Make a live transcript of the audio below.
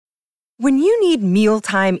When you need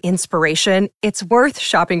mealtime inspiration, it's worth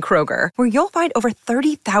shopping Kroger, where you'll find over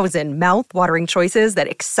 30,000 mouth-watering choices that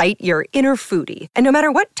excite your inner foodie. And no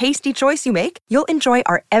matter what tasty choice you make, you'll enjoy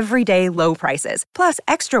our everyday low prices, plus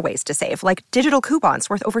extra ways to save, like digital coupons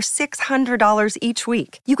worth over $600 each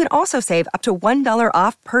week. You can also save up to $1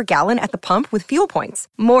 off per gallon at the pump with fuel points.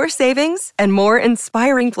 More savings and more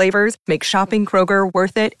inspiring flavors make shopping Kroger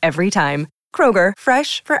worth it every time. Kroger,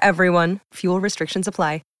 fresh for everyone. Fuel restrictions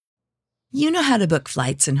apply. You know how to book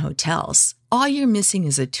flights and hotels. All you're missing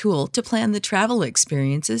is a tool to plan the travel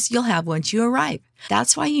experiences you'll have once you arrive.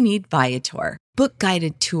 That's why you need Viator. Book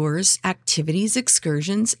guided tours, activities,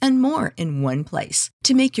 excursions, and more in one place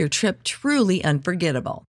to make your trip truly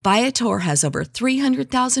unforgettable. Viator has over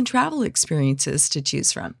 300,000 travel experiences to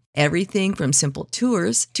choose from. Everything from simple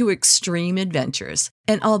tours to extreme adventures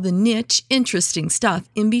and all the niche, interesting stuff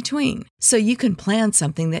in between. So you can plan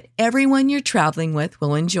something that everyone you're traveling with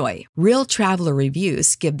will enjoy. Real traveler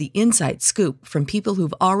reviews give the inside scoop from people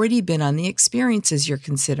who've already been on the experiences you're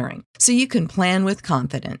considering. So you can plan with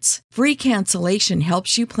confidence. Free cancellation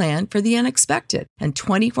helps you plan for the unexpected. And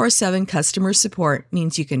 24/7 customer support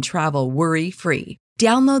means you can travel worry-free.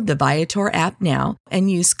 Download the Viator app now and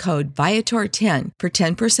use code Viator10 for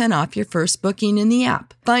 10% off your first booking in the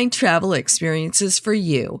app. Find travel experiences for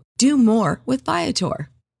you. Do more with Viator.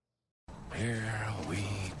 Here we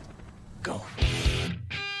go.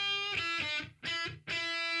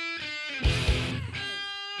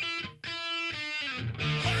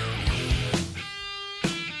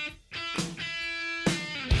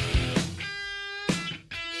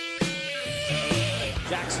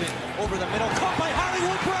 Jackson over the middle, caught by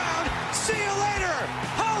Hollywood Brown. See you later,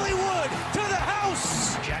 Hollywood to the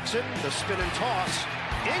house. Jackson, the spin and toss.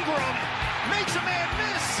 Ingram makes a man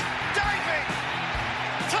miss. Diving.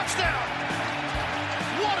 Touchdown.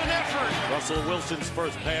 What an effort. Russell Wilson's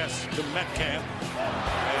first pass to Metcalf.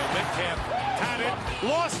 And Metcalf had it,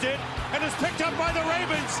 lost it, and is picked up by the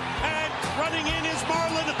Ravens. And running in is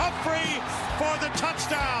Marlon Humphrey for the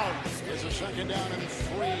touchdown. There's a second down and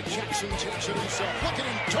 3. Jackson takes it himself. Look at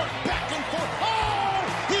him dart back and forth. Oh!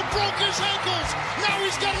 He broke his ankles. Now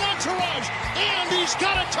he's got an entourage. And he's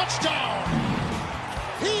got a touchdown.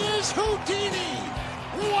 He is Houdini.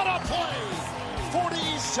 What a play.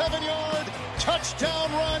 47-yard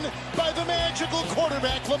touchdown run by the magical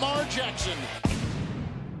quarterback, Lamar Jackson.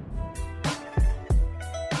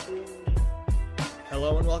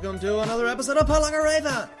 Hello and welcome to another episode of Palanga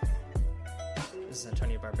Reva. This is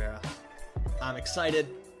Antonio Barbera. I'm excited.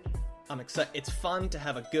 It's fun to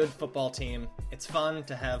have a good football team. It's fun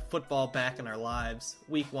to have football back in our lives.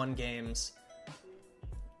 Week 1 games.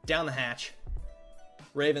 Down the hatch.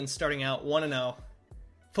 Ravens starting out 1-0.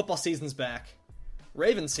 Football season's back.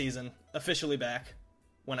 Ravens season officially back.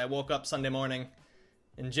 When I woke up Sunday morning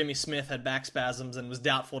and Jimmy Smith had back spasms and was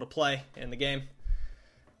doubtful to play in the game.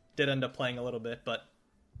 Did end up playing a little bit, but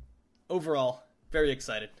overall, very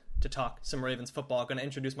excited to talk some Ravens football. Going to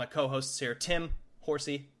introduce my co-hosts here. Tim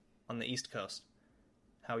Horsey on the East Coast.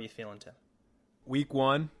 How are you feeling, Tim? Week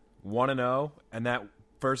 1, 1-0, and that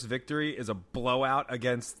first victory is a blowout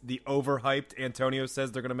against the overhyped Antonio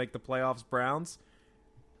says they're going to make the playoffs Browns.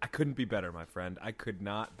 I couldn't be better, my friend. I could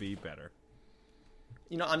not be better.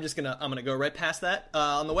 You know, I'm gonna go right past that.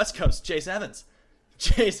 On the West Coast, Chase Evans.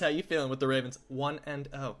 Chase, how you feeling with the Ravens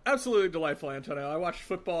 1-0? Absolutely delightful, Antonio. I watched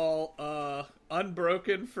football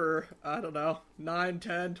unbroken for, 9,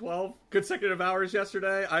 10, 12 consecutive hours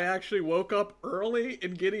yesterday. I actually woke up early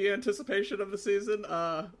in giddy anticipation of the season,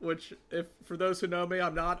 which, if for those who know me,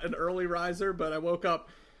 I'm not an early riser, but I woke up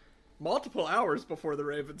multiple hours before the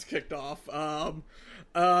Ravens kicked off.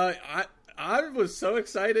 I was so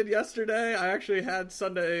excited yesterday. I actually had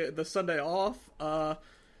the Sunday off.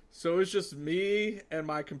 So it was just me and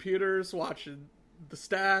my computers watching the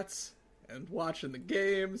stats and watching the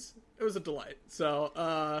games. It was a delight.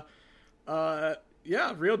 So,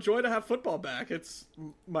 yeah, real joy to have football back. It's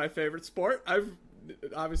my favorite sport.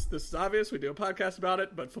 This is obvious. We do a podcast about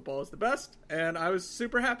it, but football is the best. And I was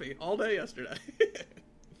super happy all day yesterday.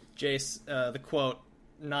 Jace, the quote,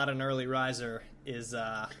 "not an early riser," is,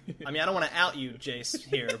 I don't want to out you, Jace,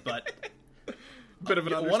 here, but bit of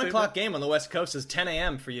an a 1 o'clock game on the West Coast is 10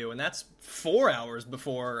 a.m. for you, and that's 4 hours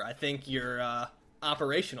before I think you're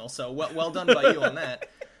operational. So well done by you on that.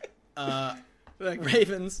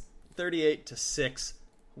 Ravens 38-6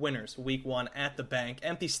 winners Week 1 at the bank,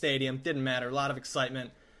 empty stadium, didn't matter. A lot of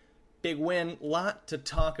excitement, big win, lot to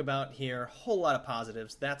talk about here. Whole lot of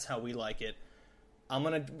positives. That's how we like it.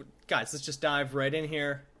 Guys, let's just dive right in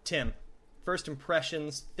here. Tim, first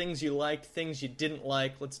impressions, things you liked, things you didn't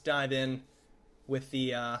like. Let's dive in with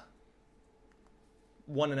the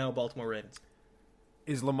 1-0 Baltimore Ravens.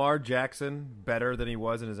 Is Lamar Jackson better than he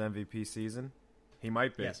was in his MVP season? He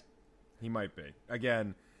might be. Yes. He might be.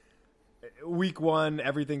 Again, week one,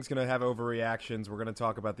 everything's going to have overreactions. We're going to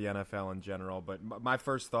talk about the NFL in general. But my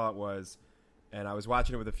first thought was, and I was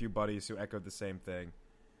watching it with a few buddies who echoed the same thing,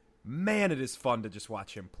 man, it is fun to just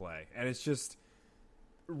watch him play. And it's just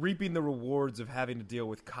reaping the rewards of having to deal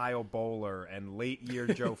with Kyle Bowler and late-year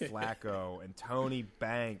Joe Flacco and Tony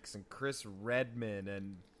Banks and Chris Redman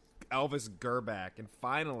and Elvis Gerback. And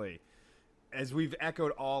finally, as we've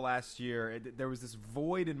echoed all last year, there was this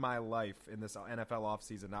void in my life in this NFL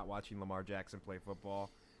offseason not watching Lamar Jackson play football.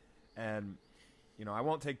 And, you know, I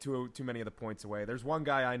won't take too many of the points away. There's one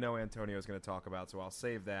guy I know Antonio is going to talk about, so I'll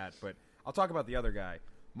save that. But I'll talk about the other guy.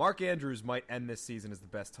 Mark Andrews might end this season as the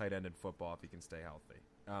best tight end in football if he can stay healthy.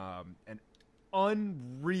 An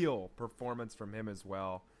unreal performance from him as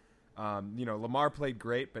well. You know, Lamar played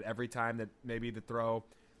great, but every time that maybe the throw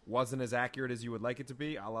wasn't as accurate as you would like it to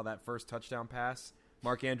be, a la that first touchdown pass,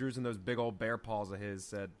 Mark Andrews and those big old bear paws of his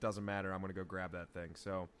said, doesn't matter, I'm going to go grab that thing.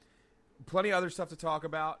 So plenty of other stuff to talk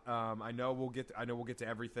about. I know we'll get to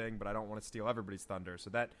everything, but I don't want to steal everybody's thunder. So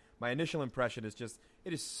that my initial impression is just,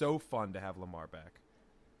 it is so fun to have Lamar back.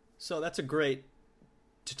 So that's a great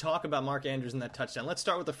to talk about Mark Andrews and that touchdown. Let's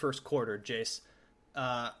start with the first quarter, Jace.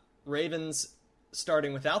 Ravens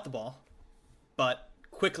starting without the ball, but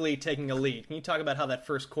quickly taking a lead. Can you talk about how that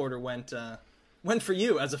first quarter went for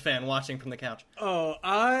you as a fan watching from the couch? Oh,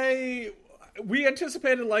 we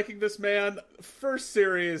anticipated liking this man. First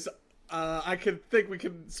series, I think we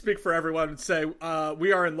can speak for everyone and say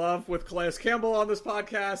we are in love with Calais Campbell on this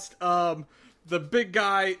podcast. The big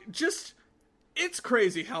guy, just... It's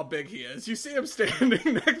crazy how big he is. You see him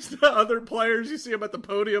standing next to other players. You see him at the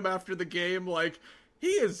podium after the game. Like, he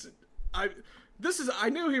is... I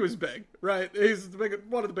knew he was big, right? He's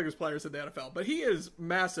one of the biggest players in the NFL. But he is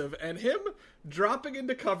massive. And him dropping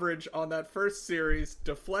into coverage on that first series,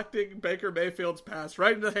 deflecting Baker Mayfield's pass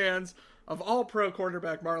right into the hands of all-pro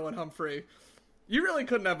cornerback Marlon Humphrey. You really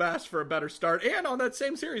couldn't have asked for a better start. And on that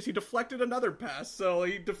same series, he deflected another pass. So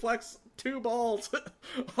he deflects 2 balls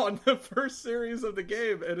on the first series of the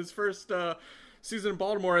game in his first season in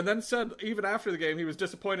Baltimore. And then said even after the game he was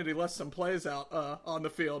disappointed he left some plays out on the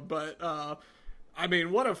field. But, I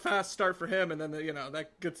mean, what a fast start for him. And then,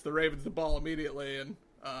 that gets the Ravens the ball immediately. And,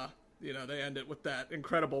 they end it with that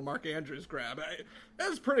incredible Mark Andrews grab. That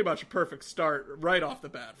was pretty much a perfect start right off the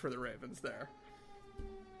bat for the Ravens there.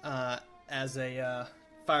 As a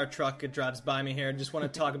fire truck drives by me here, just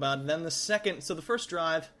want to talk about then the first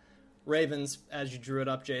drive, Ravens, as you drew it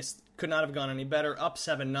up, Jace, could not have gone any better, up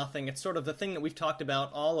 7-0. It's sort of the thing that we've talked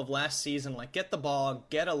about all of last season, like get the ball,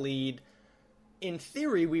 get a lead. In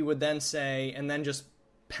theory, we would then say, and then just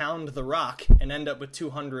pound the rock and end up with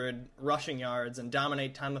 200 rushing yards and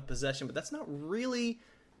dominate time of possession, but that's not really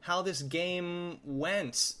how this game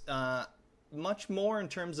went. Much more in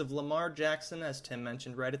terms of Lamar Jackson, as Tim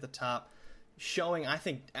mentioned right at the top, showing, I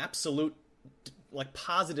think, absolute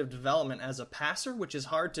positive development as a passer, which is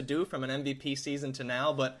hard to do from an MVP season to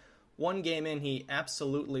now, but one game in, he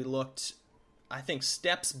absolutely looked, I think,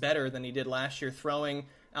 steps better than he did last year, throwing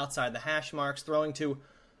outside the hash marks, throwing to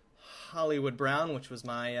Hollywood Brown, which was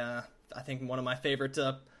my, I think, one of my favorite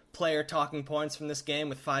player talking points from this game,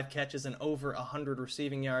 with 5 catches and over 100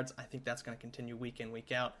 receiving yards. I think that's going to continue week in,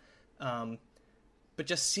 week out. But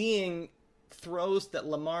just seeing throws that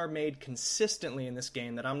Lamar made consistently in this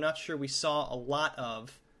game that I'm not sure we saw a lot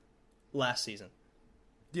of last season.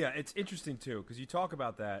 Yeah, it's interesting, too, because you talk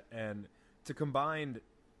about that, and to combine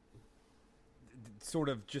sort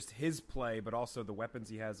of just his play, but also the weapons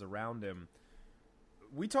he has around him,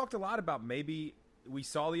 we talked a lot about maybe we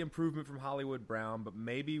saw the improvement from Hollywood Brown, but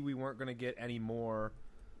maybe we weren't going to get any more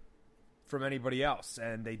from anybody else,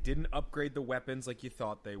 and they didn't upgrade the weapons like you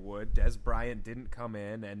thought they would. Des Bryant didn't come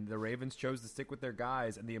in, and the Ravens chose to stick with their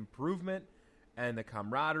guys, and the improvement and the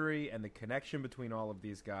camaraderie and the connection between all of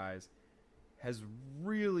these guys has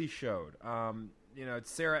really showed.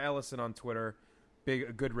 It's Sarah Ellison on Twitter,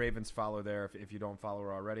 a good Ravens follow there if you don't follow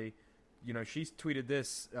her already. She's tweeted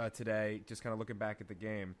this today, just kind of looking back at the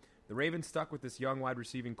game. The Ravens stuck with this young wide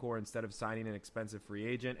receiving core instead of signing an expensive free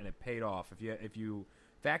agent, and it paid off. If you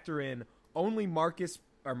factor in only Marquise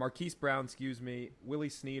Brown, Willie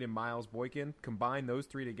Snead, and Miles Boykin, combine those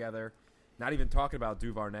 3 together, not even talking about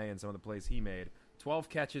Duvernay and some of the plays he made, 12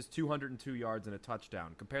 catches, 202 yards, and a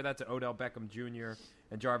touchdown. Compare that to Odell Beckham Jr.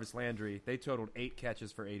 and Jarvis Landry. They totaled 8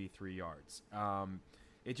 catches for 83 yards.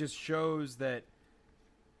 It just shows that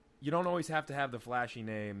you don't always have to have the flashy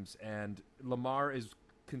names, and Lamar is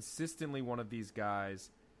consistently one of these guys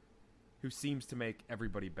who seems to make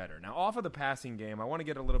everybody better. Now, off of the passing game, I want to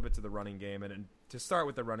get a little bit to the running game. And to start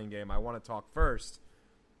with the running game, I want to talk first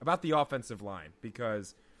about the offensive line,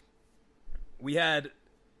 because we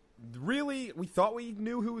thought we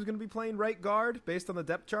knew who was going to be playing right guard based on the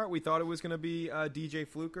depth chart. We thought it was going to be DJ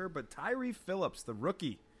Fluker, but Tyree Phillips, the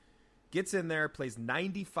rookie, gets in there, plays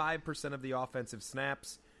 95% of the offensive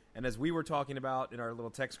snaps, and as we were talking about in our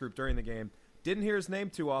little text group during the game, didn't hear his name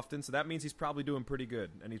too often, so that means he's probably doing pretty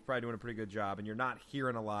good, and he's probably doing a pretty good job, and you're not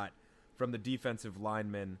hearing a lot from the defensive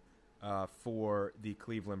linemen for the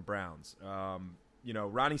Cleveland Browns.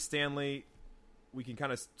 Ronnie Stanley, we can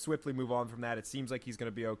kind of swiftly move on from that. It seems like he's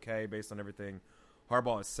going to be okay based on everything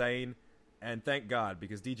Harbaugh is saying. And thank God,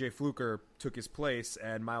 because DJ Fluker took his place,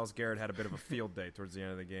 and Myles Garrett had a bit of a field day towards the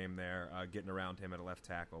end of the game there, getting around him at a left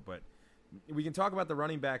tackle. But we can talk about the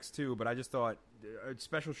running backs too, but I just thought a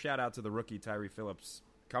special shout-out to the rookie Tyree Phillips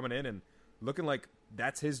coming in and looking like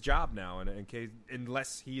that's his job now, and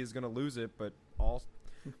unless he is going to lose it. But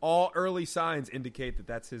all early signs indicate that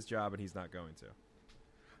that's his job, and he's not going to.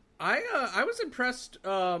 I was impressed,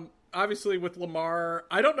 obviously, with Lamar.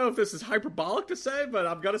 I don't know if this is hyperbolic to say, but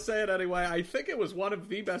I'm going to say it anyway. I think it was one of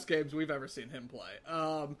the best games we've ever seen him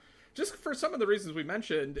play. Just for some of the reasons we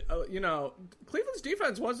mentioned, Cleveland's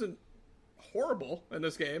defense wasn't horrible in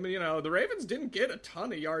this game. The Ravens didn't get a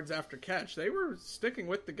ton of yards after catch. They were sticking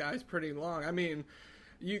with the guys pretty long. I mean,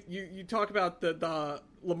 you talk about the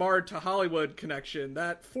Lamar to Hollywood connection,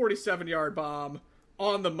 that 47-yard bomb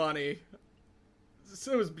on the money.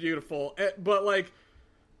 It was beautiful. But,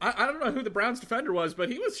 I don't know who the Browns defender was, but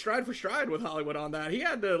he was stride for stride with Hollywood on that. He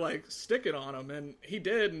had to, stick it on him, and he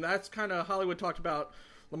did, and that's kind of Hollywood talked about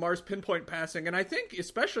Lamar's pinpoint passing. And I think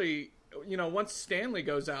especially, once Stanley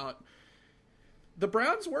goes out, the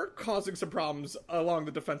Browns were causing some problems along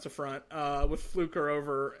the defensive front with Fluker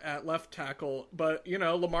over at left tackle. But,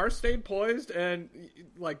 Lamar stayed poised, and,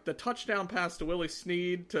 the touchdown pass to Willie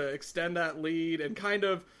Snead to extend that lead and kind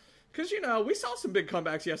of – because, we saw some big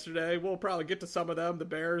comebacks yesterday. We'll probably get to some of them, the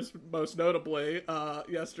Bears most notably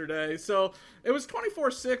yesterday. So it was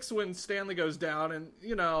 24-6 when Stanley goes down. And,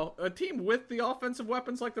 a team with the offensive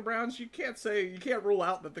weapons like the Browns, you can't rule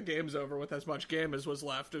out that the game's over with as much game as was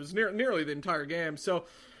left. It was nearly the entire game. So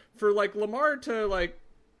for, Lamar to,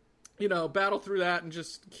 battle through that and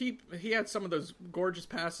just he had some of those gorgeous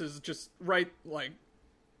passes just right,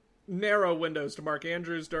 narrow windows to Mark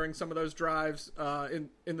Andrews during some of those drives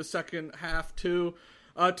in the second half too,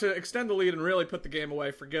 to extend the lead and really put the game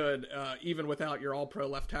away for good, even without your all-pro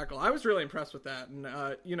left tackle. I was really impressed with that. And,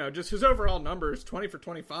 just his overall numbers, 20 for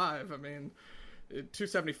 25,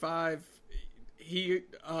 275.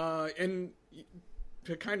 And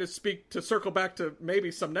to kind of circle back to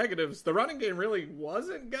maybe some negatives, the running game really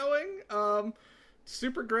wasn't going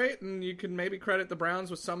super great, and you can maybe credit the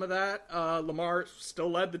Browns with some of that. Lamar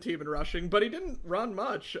still led the team in rushing, but he didn't run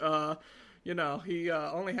much. He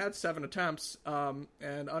only had 7 attempts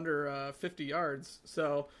and under 50 yards.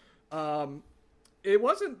 So it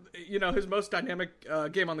wasn't, his most dynamic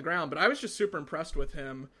game on the ground, but I was just super impressed with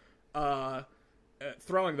him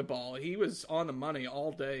throwing the ball. He was on the money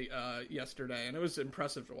all day yesterday, and it was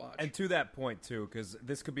impressive to watch. And to that point, too, because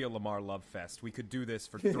this could be a Lamar love fest. We could do this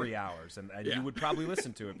for 3 hours, and yeah. You would probably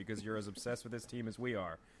listen to it because you're as obsessed with this team as we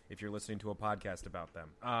are if you're listening to a podcast about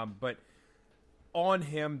them. But on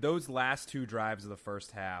him, those last 2 drives of the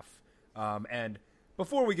first half, and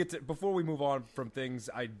before we move on from things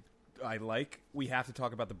I like, we have to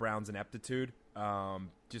talk about the Browns' ineptitude.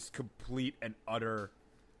 Just complete and utter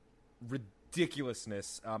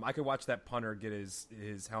ridiculousness. I could watch that punter get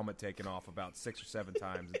his helmet taken off about 6 or 7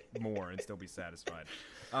 times more and still be satisfied.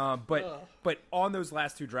 But on those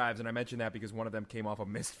last 2 drives, and I mentioned that because one of them came off a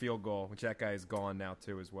missed field goal, which that guy is gone now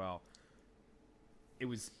too as well. It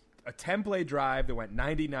was a 10-play drive that went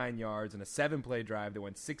 99 yards and a 7-play drive that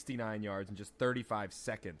went 69 yards in just 35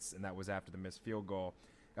 seconds, and that was after the missed field goal.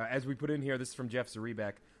 As we put in here, this is from Jeff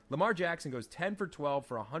Zaribek. Lamar Jackson goes 10 for 12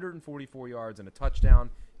 for 144 yards and a touchdown,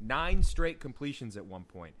 9 straight completions at one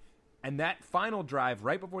point. And that final drive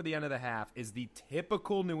right before the end of the half is the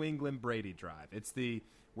typical New England Brady drive. It's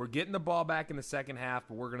we're getting the ball back in the second half,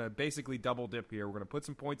 but we're going to basically double dip here. We're going to put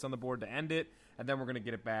some points on the board to end it, and then we're going to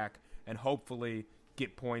get it back and hopefully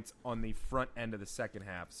get points on the front end of the second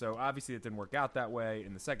half. So obviously it didn't work out that way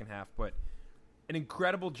in the second half, but an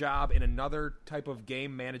incredible job in another type of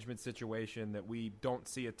game management situation that we don't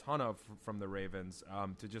see a ton of from the Ravens,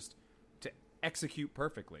 to execute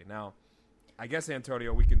perfectly. Now, I guess,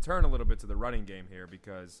 Antonio, we can turn a little bit to the running game here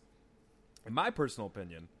because, in my personal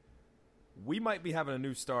opinion, we might be having a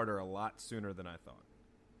new starter a lot sooner than I thought.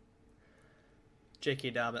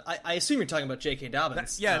 J.K. Dobbins. I assume you're talking about J.K.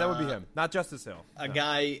 Dobbins. That would be him, not Justice Hill. A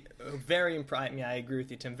guy very impressive. Yeah, I agree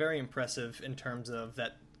with you, Tim. Very impressive in terms of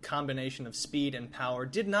that combination of speed and power.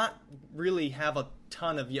 Did not really have a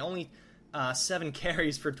ton of. Only 7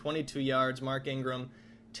 carries for 22 yards. Mark Ingram,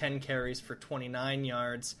 10 carries for 29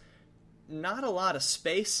 yards. Not a lot of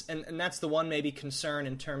space, and that's the one maybe concern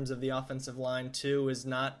in terms of the offensive line too, is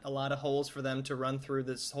not a lot of holes for them to run through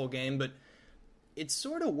this whole game, but it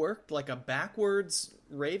sort of worked like a backwards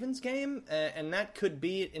Ravens game, and that could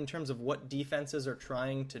be in terms of what defenses are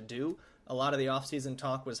trying to do. A lot of the offseason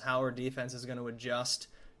talk was how our defense is going to adjust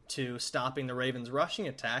to stopping the Ravens' rushing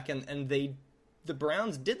attack, and the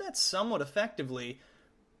Browns did that somewhat effectively,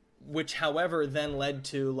 which, however, then led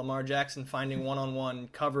to Lamar Jackson finding one-on-one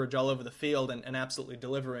coverage all over the field and absolutely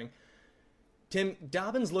delivering. Tim,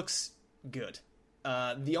 Dobbins looks good.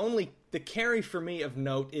 The carry for me of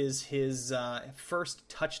note is his first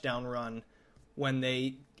touchdown run when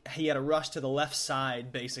he had a rush to the left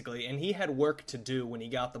side, basically, and he had work to do when he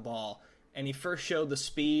got the ball. And he first showed the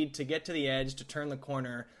speed to get to the edge, to turn the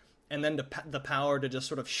corner, and then the power to just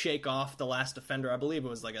sort of shake off the last defender. I believe it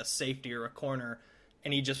was like a safety or a corner,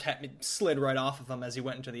 and he just slid right off of him as he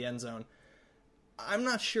went into the end zone. I'm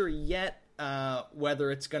not sure yet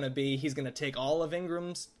whether it's going to be he's going to take all of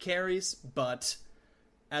Ingram's carries, but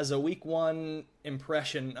as a week 1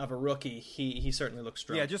 impression of a rookie, he certainly looks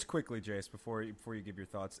strong. Yeah, just quickly, Jace, before you give your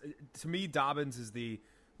thoughts. To me, Dobbins is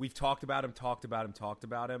we've talked about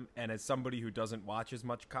him, and as somebody who doesn't watch as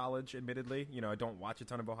much college, admittedly, I don't watch a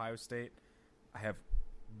ton of Ohio State. I have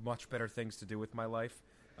much better things to do with my life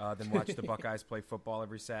than watch the Buckeyes play football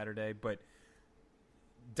every Saturday, but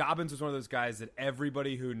Dobbins was one of those guys that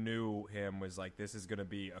everybody who knew him was like, this is going to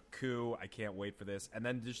be a coup. I can't wait for this. And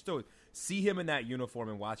then just to see him in that uniform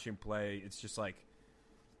and watch him play, it's just like,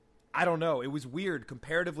 I don't know. It was weird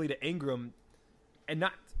comparatively to Ingram. And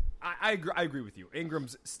not, I agree with you.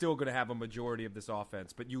 Ingram's still going to have a majority of this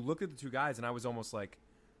offense. But you look at the two guys, and I was almost like,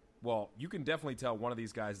 well, you can definitely tell one of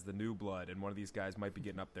these guys is the new blood, and one of these guys might be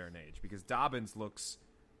getting up there in age. Because Dobbins looks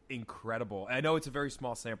incredible. I know it's a very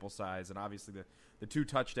small sample size, and obviously the 2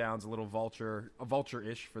 touchdowns, a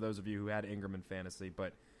vulture-ish for those of you who had Ingram in fantasy,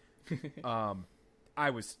 but I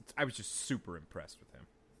was just super impressed with him.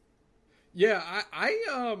 Yeah,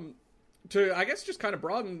 I guess just kind of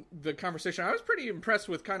broaden the conversation, I was pretty impressed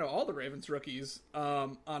with kind of all the Ravens rookies,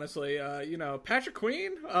 honestly. Patrick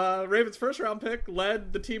Queen, Ravens first-round pick,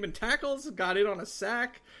 led the team in tackles, got in on a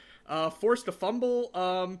sack, forced a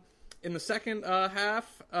fumble in the second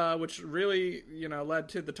half, which really, led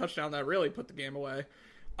to the touchdown that really put the game away.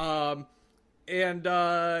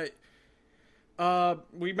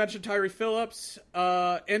 We mentioned Tyree Phillips,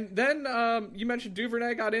 and then you mentioned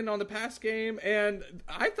Duvernay got in on the pass game, and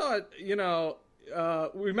I thought,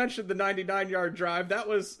 we mentioned the 99-yard drive. That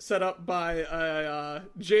was set up by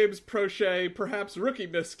James Prochet, perhaps rookie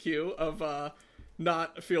miscue of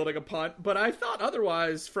not fielding a punt, but I thought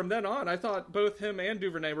otherwise from then on. I thought both him and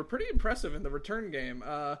Duvernay were pretty impressive in the return game.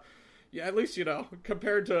 At least,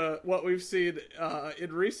 compared to what we've seen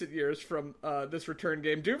in recent years from this return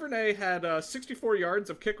game. Duvernay had 64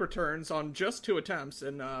 yards of kick returns on just 2 attempts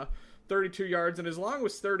and 32 yards, and his long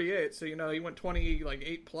was 38. So, he went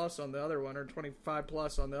 28 plus on the other one, or 25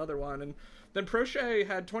 plus on the other one. And then Prochet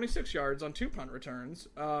had 26 yards on 2 punt returns.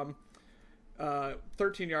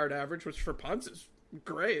 13-yard average, which for punts is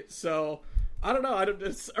great. So, I don't know.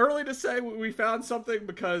 It's early to say we found something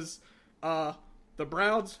because the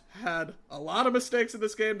Browns had a lot of mistakes in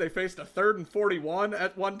this game. They faced a 3rd and 41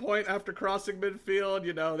 at one point after crossing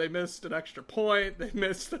midfield. They missed an extra point. They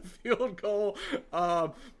missed a field goal.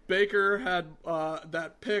 Baker had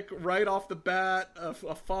that pick right off the bat,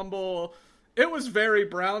 a fumble. It was very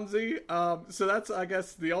Brownsy. So that's, I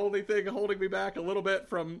guess, the only thing holding me back a little bit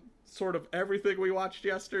from sort of everything we watched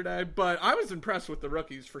yesterday, but I was impressed with the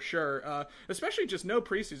rookies for sure, especially just no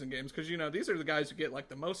preseason games, because these are the guys who get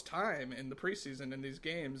the most time in the preseason in these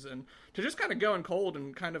games, and to just kind of go in cold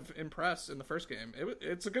and kind of impress in the first game,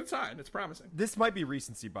 it's a good sign. It's promising. This might be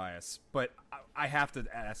recency bias, but I have to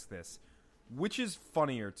ask this: which is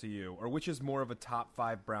funnier to you, or which is more of a top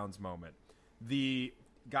 5 Browns moment? The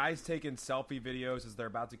guys taking selfie videos as they're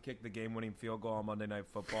about to kick the game-winning field goal on Monday Night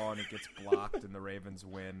Football, and it gets blocked, and the Ravens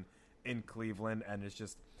win in Cleveland, and it's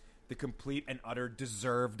just the complete and utter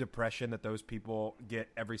deserved depression that those people get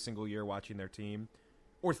every single year watching their team,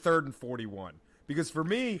 or 3rd and 41? Because for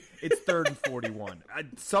me, it's 3rd and 41.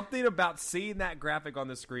 Something about seeing that graphic on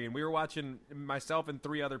the screen. We were watching, myself and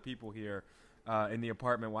 3 other people here in the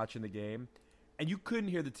apartment watching the game, and you couldn't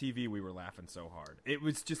hear the TV. We were laughing so hard.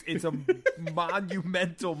 It's a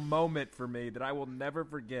monumental moment for me that I will never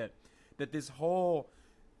forget. that this whole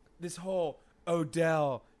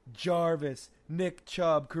Odell, Jarvis, Nick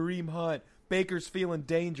Chubb, Kareem Hunt, Baker's feeling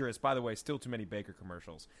dangerous. By the way, still too many Baker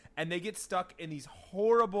commercials. And they get stuck in these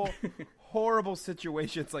horrible, horrible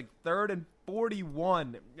situations like 3rd and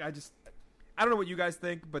 41. I don't know what you guys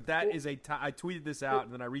think, but that is I tweeted this out,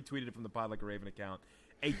 and then I retweeted it from the Pod Like a Raven account.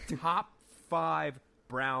 A top 5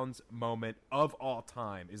 Browns moment of all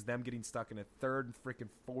time is them getting stuck in a 3rd and freaking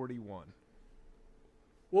 41.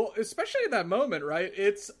 Well, especially in that moment, right?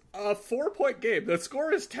 It's a 4-point game. The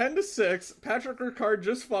score is 10-6. Patrick Ricard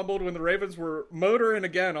just fumbled when the Ravens were motoring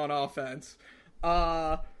again on offense.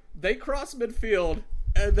 They cross midfield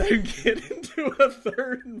and then get into a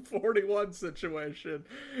 3rd and 41 situation.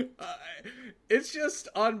 It's just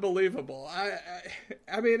unbelievable.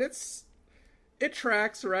 I mean, it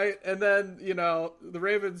tracks, right? And then, the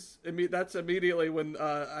Ravens, that's immediately when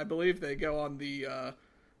I believe they go on the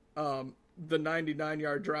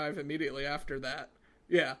 99-yard drive immediately after that.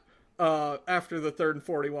 Yeah. After the 3rd and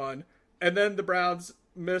 41. And then the Browns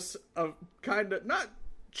miss a kind of, not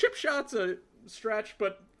chip shots a stretch,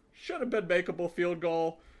 but should have been makeable field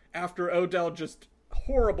goal after Odell just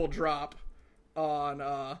horrible drop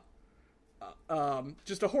on,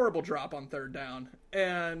 just a horrible drop on 3rd down.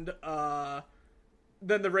 And,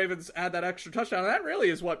 then the Ravens add that extra touchdown. And that really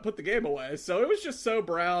is what put the game away. So it was just so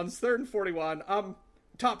Browns, 3rd and 41.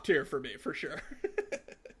 Top tier for me, for sure.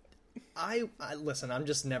 I listen, I'm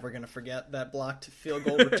just never going to forget that blocked field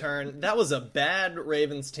goal return. That was a bad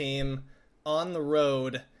Ravens team on the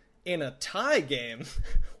road in a tie game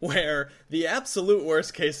where the absolute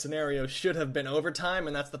worst case scenario should have been overtime,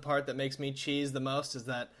 and that's the part that makes me cheese the most, is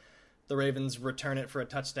that the Ravens return it for a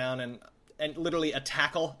touchdown and literally a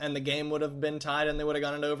tackle, and the game would have been tied and they would have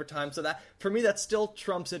gone into overtime. So that, for me, that still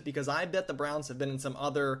trumps it, because I bet the Browns have been in some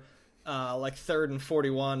other like 3rd and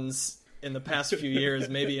 41s in the past few years,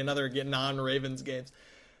 maybe in other non-Ravens games.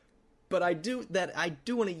 But I do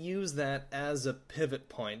want to use that as a pivot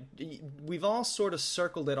point. We've all sort of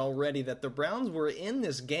circled it already that the Browns were in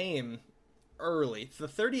this game early. The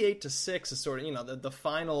 38-6 is sort of, the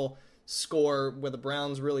final score where the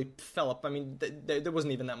Browns really fell up. I mean, there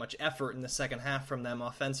wasn't even that much effort in the second half from them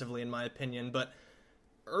offensively, in my opinion. But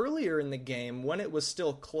earlier in the game, when it was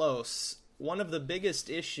still close, one of the biggest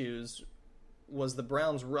issues was the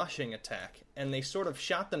Browns' rushing attack, and they sort of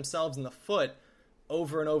shot themselves in the foot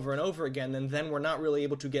over and over and over again, and then were not really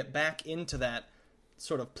able to get back into that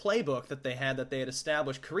sort of playbook that they had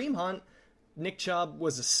established. Kareem Hunt, Nick Chubb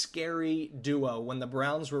was a scary duo when the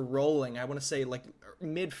Browns were rolling. I want to say like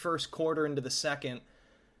mid-first quarter into the second.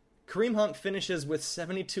 Kareem Hunt finishes with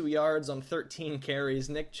 72 yards on 13 carries.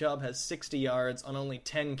 Nick Chubb has 60 yards on only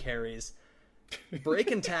 10 carries.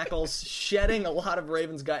 Breaking tackles, shedding a lot of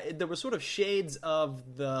Ravens guys. There were sort of shades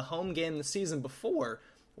of the home game the season before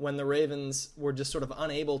when the Ravens were just sort of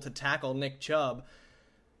unable to tackle Nick Chubb.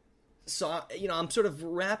 So, I'm sort of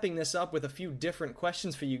wrapping this up with a few different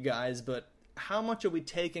questions for you guys, but how much are we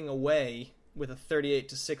taking away with a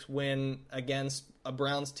 38-6 win against a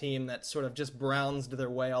Browns team that sort of just Brownsed their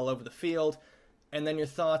way all over the field? And then your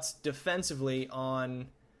thoughts defensively on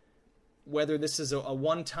whether this is a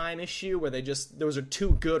one-time issue where those are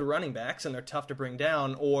two good running backs and they're tough to bring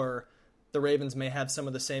down, or the Ravens may have some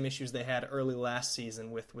of the same issues they had early last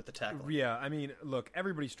season with the tackling. Yeah, I mean, look,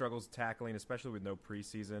 everybody struggles tackling, especially with no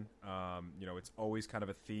preseason. It's always kind of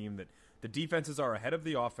a theme that the defenses are ahead of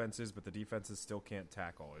the offenses, but the defenses still can't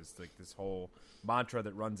tackle. It's like this whole mantra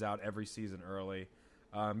that runs out every season early.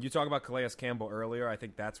 You talk about Calais Campbell earlier. I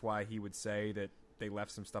think that's why he would say that they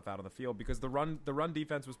left some stuff out on the field, because the run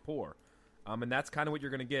defense was poor. And that's kind of what you're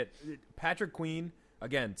going to get. Patrick Queen,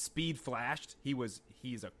 again, speed flashed.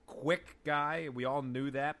 He's a quick guy. We all knew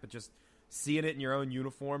that, but just seeing it in your own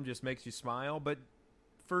uniform just makes you smile. But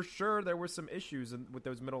for sure, there were some issues with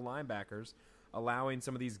those middle linebackers allowing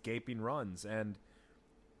some of these gaping runs. And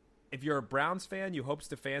if you're a Browns fan, you hope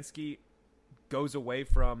Stefanski goes away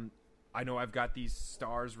from, I know I've got these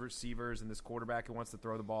stars receivers and this quarterback who wants to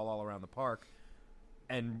throw the ball all around the park,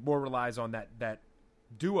 and more relies on that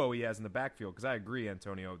duo he has in the backfield. Because I agree,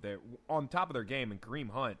 Antonio, they're on top of their game, and Kareem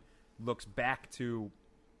Hunt looks back to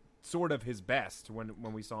sort of his best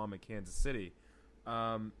when we saw him at Kansas City.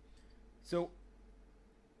 So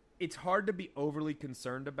it's hard to be overly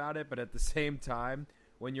concerned about it, but at the same time,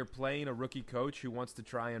 when you're playing a rookie coach who wants to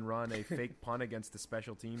try and run a fake punt against the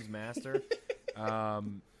special teams master,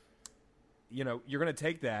 you're going to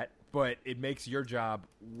take that, but it makes your job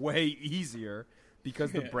way easier,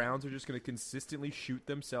 because the Browns are just going to consistently shoot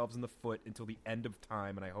themselves in the foot until the end of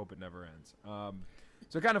time, and I hope it never ends.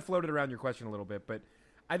 So it kind of floated around your question a little bit, but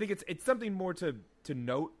I think it's something more to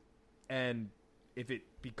note, and if it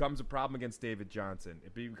becomes a problem against David Johnson,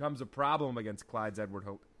 it becomes a problem against Clyde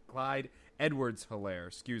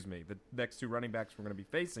Edwards-Helaire, the next two running backs we're going to be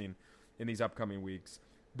facing in these upcoming weeks,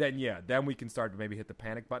 then we can start to maybe hit the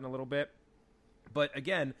panic button a little bit. But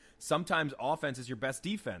again, sometimes offense is your best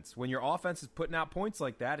defense. When your offense is putting out points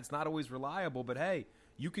like that, it's not always reliable, but hey,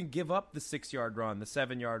 you can give up the 6-yard run, the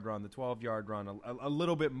 7-yard run, the 12-yard run a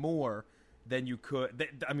little bit more than you could.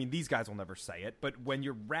 I mean, these guys will never say it, but when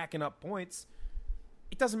you're racking up points,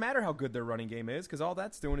 it doesn't matter how good their running game is because all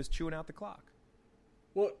that's doing is chewing out the clock.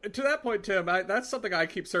 Well, to that point, Tim, that's something I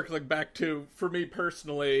keep circling back to for me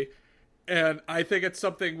personally, and I think it's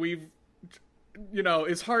something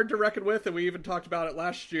is hard to reckon with, and we even talked about it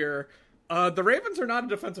last year. The Ravens are not a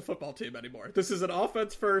defensive football team anymore. This is an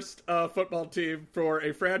offense-first football team for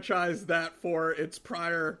a franchise that for its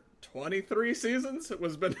prior 23 seasons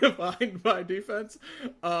was been defined by defense.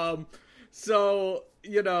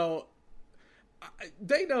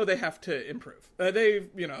 They know they have to improve. They've,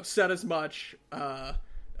 said as much.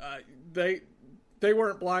 They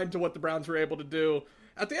weren't blind to what the Browns were able to do.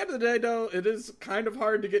 At the end of the day, though, it is kind of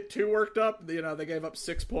hard to get too worked up. They gave up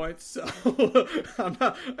 6 points, so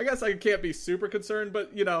I guess I can't be super concerned.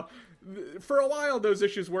 But, for a while, those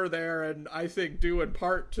issues were there, and I think due in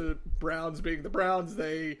part to Browns being the Browns,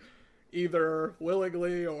 they either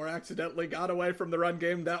willingly or accidentally got away from the run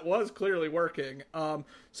game that was clearly working. So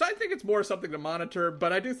I think it's more something to monitor,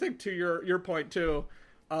 but I do think to your point, too,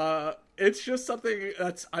 it's just something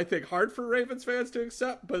that's, I think, hard for Ravens fans to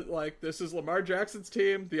accept, but, this is Lamar Jackson's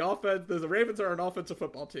team. The Ravens are an offensive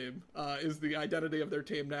football team, is the identity of their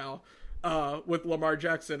team now, with Lamar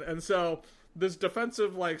Jackson. And so this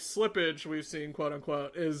defensive, slippage we've seen, quote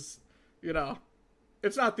unquote, is,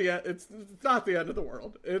 it's not the end of the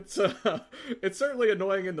world. It's certainly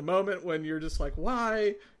annoying in the moment when you're just like,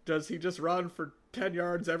 why does he just run for 10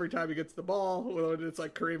 yards every time he gets the ball when it's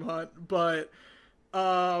like Kareem Hunt? But,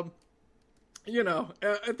 at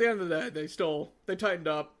the end of the day, they tightened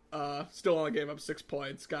up, still only gave up 6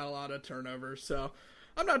 points, got a lot of turnovers. So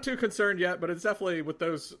I'm not too concerned yet, but it's definitely with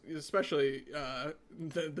those, especially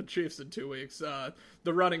the Chiefs in 2 weeks,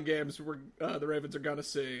 the running games the Ravens are going to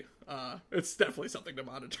see. It's definitely something to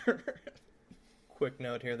monitor. Quick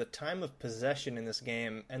note here, the time of possession in this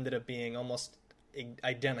game ended up being almost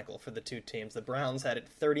identical for the two teams. The Browns had it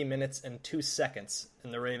 30 minutes and 2 seconds,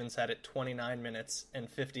 and the Ravens had it 29 minutes and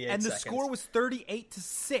 58 seconds. And the score was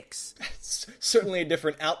 38-6. It's certainly a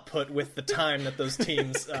different output with the time that those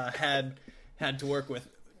teams had to work with.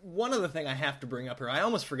 One other thing I have to bring up here, I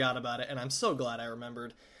almost forgot about it, and I'm so glad I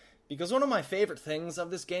remembered, because one of my favorite things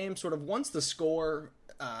of this game, sort of once the score,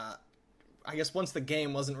 once the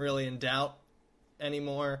game wasn't really in doubt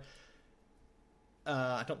anymore,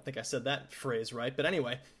 I don't think I said that phrase right, but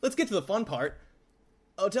anyway, let's get to the fun part.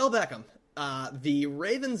 Odell Beckham. The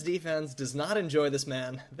Ravens defense does not enjoy this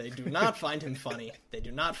man. They do not find him funny. They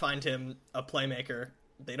do not find him a playmaker.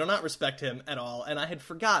 They do not respect him at all, and I had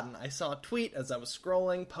forgotten. I saw a tweet as I was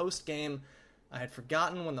scrolling post-game. I had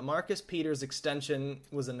forgotten when the Marcus Peters extension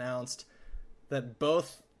was announced that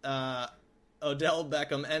both Odell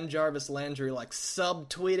Beckham and Jarvis Landry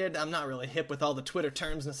subtweeted. I'm not really hip with all the Twitter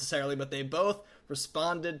terms necessarily, but they both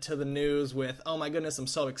responded to the news with, oh my goodness, I'm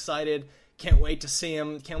so excited. Can't wait to see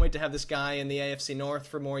him. Can't wait to have this guy in the AFC North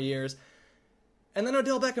for more years. And then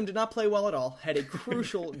Odell Beckham did not play well at all. Had a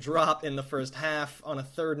crucial drop in the first half on a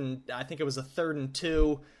 3rd and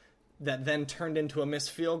 2 that then turned into a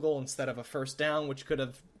missed field goal instead of a first down, which could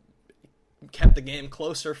have kept the game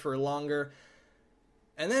closer for longer.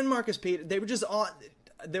 And then Marcus Peters,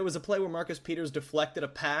 there was a play where Marcus Peters deflected a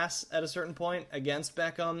pass at a certain point against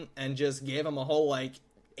Beckham and just gave him a whole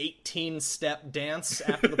 18-step dance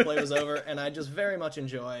after the play was over. And I just very much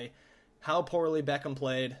enjoy how poorly Beckham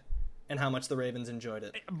played and how much the Ravens enjoyed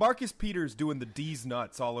it. Marcus Peters doing the D's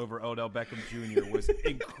nuts all over Odell Beckham Jr. was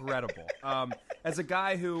incredible. As a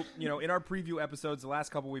guy who, in our preview episodes, the last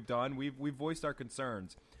couple we've done, we've voiced our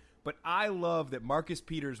concerns. But I love that Marcus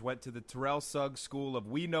Peters went to the Terrell Suggs school of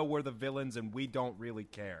we know we're the villains and we don't really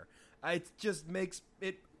care. It just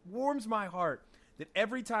warms my heart that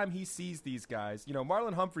every time he sees these guys,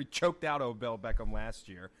 Marlon Humphrey choked out Odell Beckham last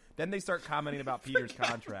year. Then they start commenting about Peters'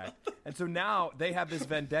 contract. And so now they have this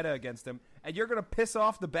vendetta against him. And you're going to piss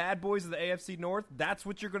off the bad boys of the AFC North? That's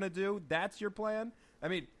what you're going to do? That's your plan? I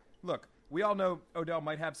mean, look, we all know Odell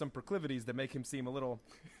might have some proclivities that make him seem a little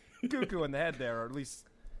cuckoo in the head there, or at least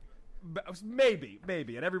maybe.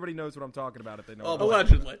 And everybody knows what I'm talking about if they know.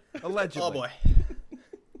 Allegedly. Oh, boy.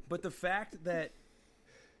 But the fact that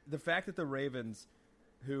the Ravens,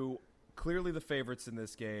 who clearly the favorites in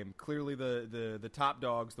this game, clearly the top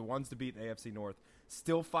dogs, the ones to beat in the AFC North,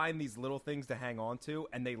 still find these little things to hang on to,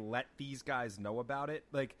 and they let these guys know about it.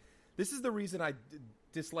 Like, this is the reason I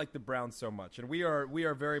dislike the Browns so much, and we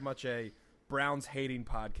are very much a Browns hating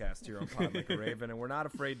podcast here on Pod Like a Raven, and we're not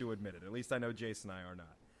afraid to admit it. At least I know Jason and I are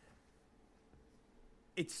not.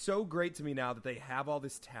 It's so great to me now that they have all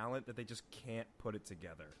this talent that they just can't put it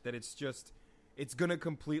together. That it's going to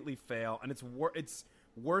completely fail, and it's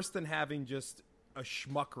worse than having just a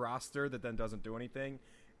schmuck roster that then doesn't do anything.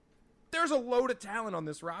 There's a load of talent on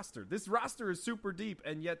this roster. This roster is super deep,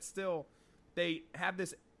 and yet still they have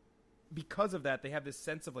this, because of that, they have this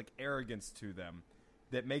sense of like arrogance to them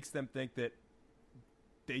that makes them think that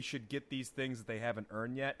they should get these things that they haven't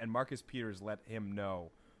earned yet, and Marcus Peters let him know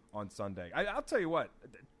on Sunday. I'll tell you what,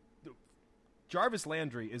 Jarvis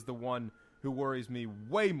Landry is the one who worries me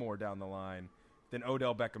way more down the line than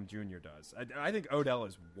Odell Beckham Jr. does. I think Odell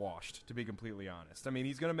is washed, to be completely honest. I mean,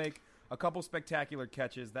 he's going to make a couple spectacular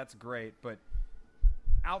catches. That's great. But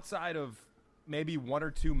outside of maybe one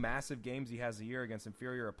or two massive games he has a year against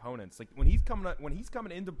inferior opponents, like when he's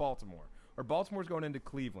coming into Baltimore, or Baltimore's going into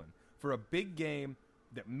Cleveland for a big game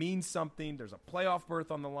that means something, there's a playoff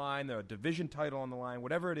berth on the line, there's a division title on the line,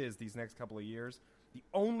 whatever it is these next couple of years, the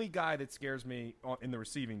only guy that scares me in the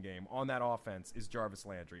receiving game on that offense is Jarvis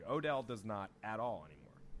Landry. Odell does not at all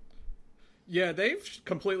anymore. Yeah, they've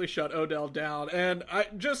completely shut Odell down. And I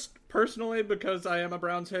just personally, because I am a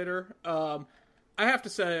Browns hater, I have to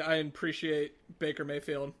say I appreciate Baker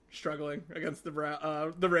Mayfield struggling against the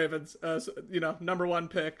Ravens. Number one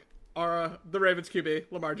pick, the Ravens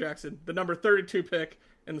QB, Lamar Jackson, the number 32 pick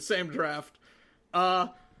in the same draft.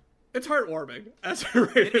 It's heartwarming as a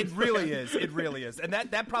Ravens It really is. It really is. And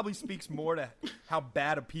that probably speaks more to how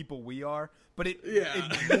bad of people we are. But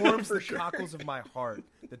it warms the cockles of my heart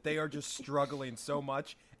that they are just struggling so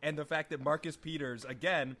much. And the fact that Marcus Peters,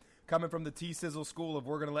 again, coming from the T-Sizzle school of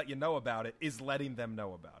we're going to let you know about it, is letting them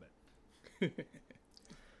know about it.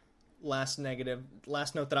 Last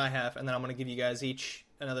note that I have, and then I'm going to give you guys each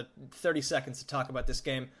another 30 seconds to talk about this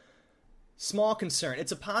game. Small concern.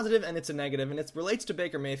 It's a positive and it's a negative, and it relates to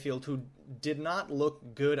Baker Mayfield, who did not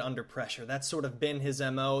look good under pressure. That's sort of been his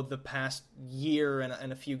MO the past year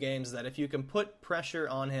and a few games, that if you can put pressure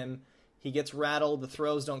on him, he gets rattled, the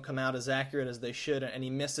throws don't come out as accurate as they should, and he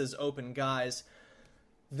misses open guys.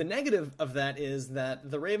 The negative of that is that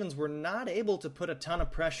the Ravens were not able to put a ton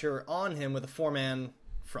of pressure on him with a four-man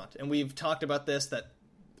front. And we've talked about this, that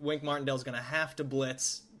Wink Martindale's going to have to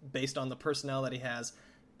blitz based on the personnel that he has.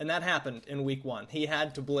 And that happened in week one. He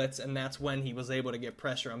had to blitz, and that's when he was able to get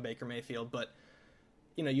pressure on Baker Mayfield. But,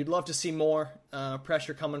 you'd love to see more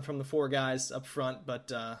pressure coming from the four guys up front,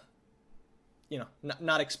 but,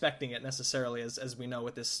 not expecting it necessarily, as we know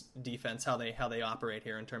with this defense, how they operate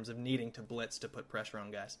here in terms of needing to blitz to put pressure on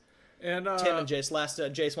guys. And Tim and Jace,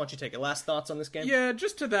 Jace, why don't you take it? Last thoughts on this game? Yeah,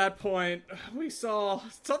 just to that point, we saw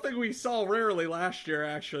something we saw rarely last year,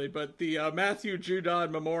 actually, but the Matthew Judon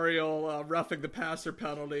Memorial roughing the passer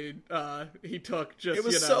penalty he took it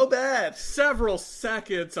was so bad. Several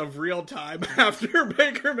seconds of real time after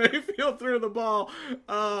Baker Mayfield threw the ball.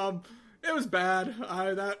 It was bad.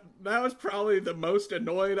 That was probably the most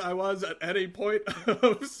annoyed I was at any point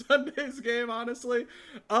of Sunday's game, honestly.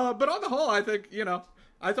 But on the whole, I think,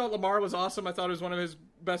 I thought Lamar was awesome. I thought it was one of his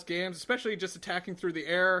best games, especially just attacking through the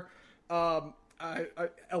air.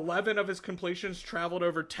 11 of his completions traveled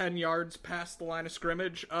over 10 yards past the line of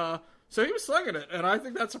scrimmage. So he was slinging it, and I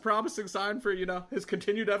think that's a promising sign for, his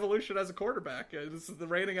continued evolution as a quarterback. This is the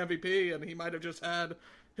reigning MVP, and he might have just had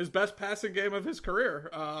his best passing game of his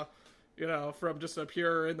career, from just a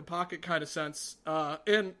pure in-the-pocket kind of sense.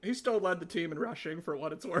 And he still led the team in rushing, for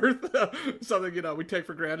what it's worth. Something, we take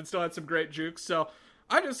for granted. Still had some great jukes, so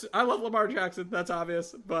I love Lamar Jackson, that's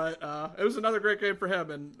obvious, but it was another great game for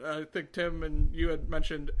him, and I think Tim and you had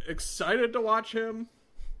mentioned excited to watch him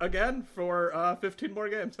again for 15 more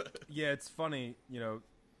games. Yeah, it's funny,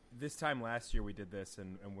 this time last year we did this,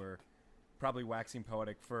 and we're probably waxing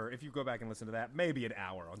poetic for, if you go back and listen to that, maybe an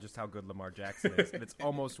hour on just how good Lamar Jackson is, and it's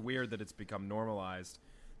almost weird that it's become normalized,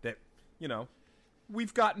 that,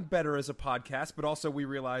 we've gotten better as a podcast, but also we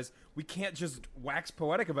realize we can't just wax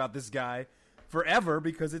poetic about this guy forever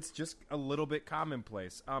because it's just a little bit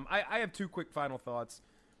commonplace. I have two quick final thoughts.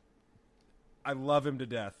 I love him to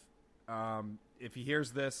death. If he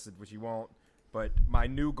hears this, which he won't, but my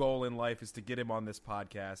new goal in life is to get him on this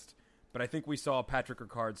podcast. But I think we saw Patrick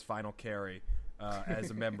Ricard's final carry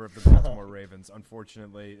as a member of the Baltimore Ravens.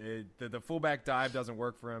 Unfortunately, the fullback dive doesn't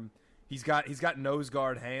work for him. He's got nose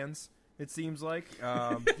guard hands, it seems like.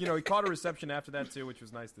 He caught a reception after that too, which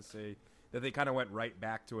was nice to see. that they kind of went right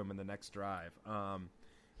back to him in the next drive.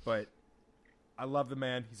 But I love the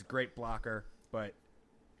man. He's a great blocker, but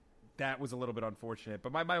that was a little bit unfortunate.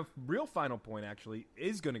 But my real final point actually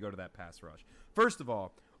is going to go to that pass rush. First of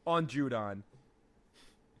all, on Judon,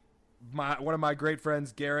 one of my great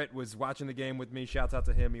friends, Garrett, was watching the game with me. Shouts out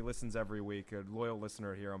to him. He listens every week, a loyal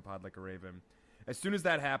listener here on Pod Like a Raven. As soon as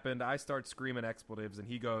that happened, I start screaming expletives, and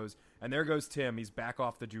he goes, and there goes Tim. He's back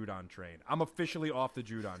off the Judon train. I'm officially off the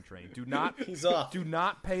Judon train. He's off. Do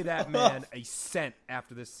not pay that man a cent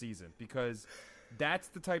after this season, because that's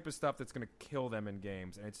the type of stuff that's going to kill them in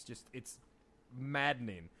games, and it's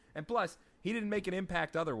maddening. And plus, he didn't make an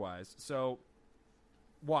impact otherwise, so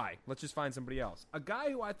why? Let's just find somebody else. A guy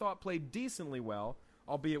who I thought played decently well,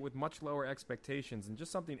 albeit with much lower expectations, and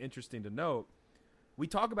just something interesting to note, we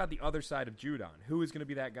talk about the other side of Judon. Who is going to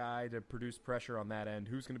be that guy to produce pressure on that end?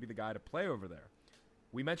 Who's going to be the guy to play over there?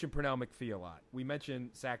 We mentioned Pernell McPhee a lot. We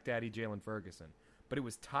mentioned Sack Daddy Jalen Ferguson. But it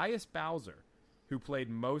was Tyus Bowser who played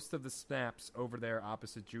most of the snaps over there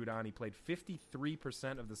opposite Judon. He played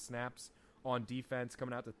 53% of the snaps on defense,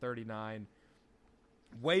 coming out to 39.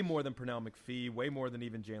 Way more than Pernell McPhee, way more than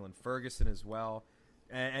even Jalen Ferguson as well.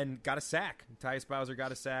 And got a sack. Tyus Bowser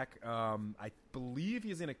got a sack. I believe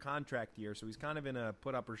he's in a contract year, so he's kind of in a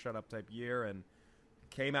put-up-or-shut-up type year, and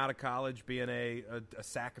came out of college being a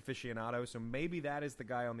sack aficionado, so maybe that is the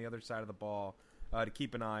guy on the other side of the ball to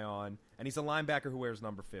keep an eye on. And he's a linebacker who wears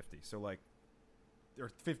number 50, or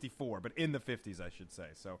 54, but in the 50s, I should say.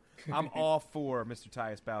 So I'm all for Mr.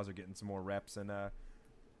 Tyus Bowser getting some more reps, and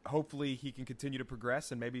hopefully he can continue to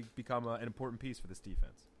progress and maybe become an important piece for this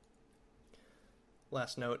defense.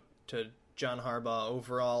 Last note to John Harbaugh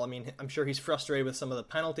overall. I mean, I'm sure he's frustrated with some of the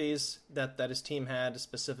penalties that his team had,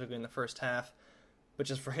 specifically in the first half. But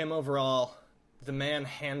just for him overall, the man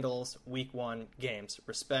handles Week 1 games.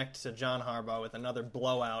 Respect to John Harbaugh with another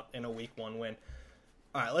blowout in a Week 1 win.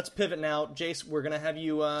 All right, let's pivot now. Jace, we're going to have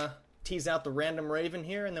you tease out the Random Raven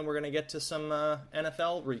here, and then we're going to get to some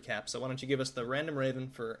NFL recaps. So why don't you give us the Random Raven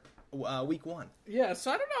for Week 1? Yeah,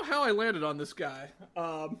 so I don't know how I landed on this guy.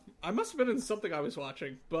 I must have been in something I was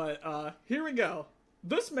watching, but here we go.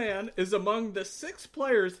 This man is among the 6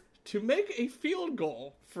 players to make a field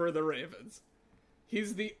goal for the Ravens.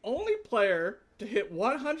 He's the only player to hit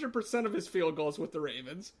 100% of his field goals with the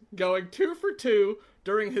Ravens, going 2 for 2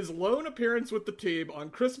 during his lone appearance with the team on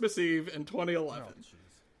Christmas Eve in 2011.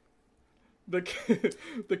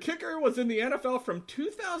 The kicker was in the NFL from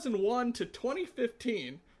 2001 to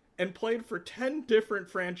 2015 and played for 10 different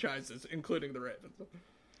franchises, including the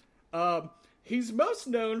Ravens. He's most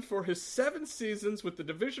known for his 7 seasons with the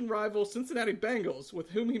division rival Cincinnati Bengals,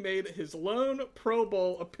 with whom he made his lone Pro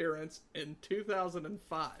Bowl appearance in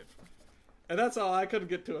 2005. And that's all. I couldn't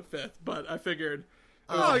get to a 5th, but I figured...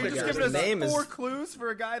 Oh, you're just giving us 4 clues for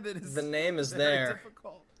a guy that is... The name is there.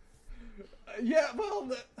 Difficult. Yeah,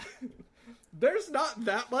 well, there's not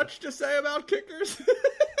that much to say about kickers.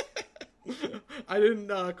 I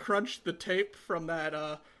didn't crunch the tape from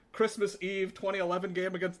that Christmas Eve 2011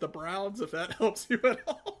 game against the Browns, if that helps you at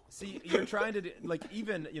all. See, you're trying to,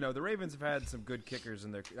 even, the Ravens have had some good kickers,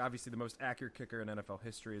 and obviously the most accurate kicker in NFL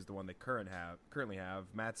history is the one they currently have,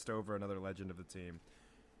 Matt Stover, another legend of the team.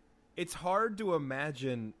 It's hard to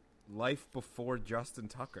imagine life before Justin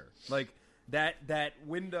Tucker. Like, that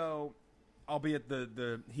window, albeit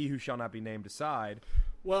the he who shall not be named aside.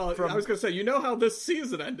 Well, I was going to say, you know how this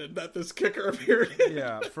season ended, that this kicker appeared in.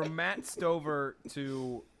 Yeah, from Matt Stover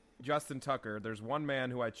to Justin Tucker, there's one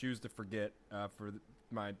man who I choose to forget for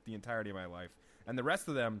the entirety of my life. And the rest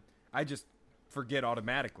of them, I just forget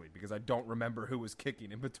automatically because I don't remember who was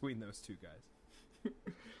kicking in between those two guys.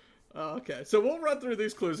 Okay, so we'll run through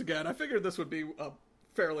these clues again. I figured this would be a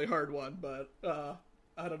fairly hard one, but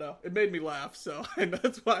I don't know. It made me laugh, so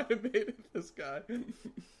that's why I made it this guy.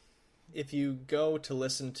 If you go to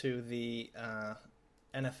listen to the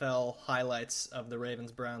NFL highlights of the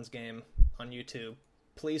Ravens-Browns game on YouTube,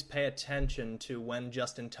 please pay attention to when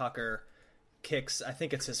Justin Tucker kicks, I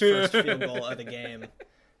think it's his first field goal of the game.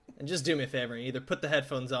 And just do me a favor, either put the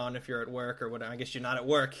headphones on if you're at work or whatever. I guess you're not at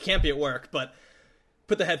work. You can't be at work, but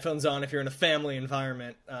put the headphones on if you're in a family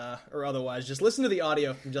environment or otherwise. Just listen to the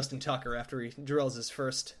audio from Justin Tucker after he drills his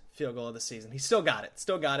first field goal of the season. He still got it.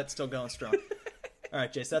 Still going strong. All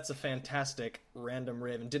right, Jace, that's a fantastic Random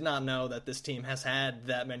Raven. Did not know that this team has had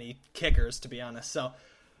that many kickers, to be honest. So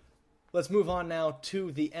let's move on now to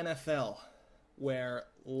the NFL, where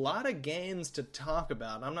a lot of games to talk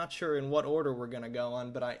about. I'm not sure in what order we're going to go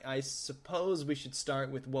on, but I suppose we should start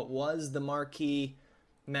with what was the marquee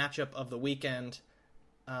matchup of the weekend.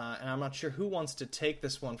 And I'm not sure who wants to take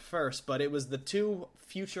this one first, but it was the 2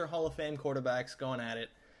 future Hall of Fame quarterbacks going at it.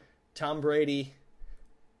 Tom Brady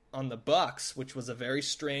on the Bucs, which was a very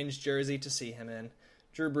strange jersey to see him in.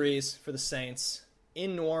 Drew Brees for the Saints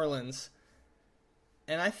in New Orleans.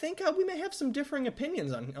 And I think we may have some differing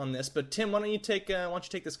opinions on this. But Tim, why don't you take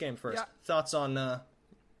this game first? Yeah. Thoughts on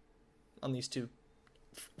these two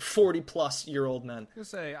 40-plus-year-old men? I was going to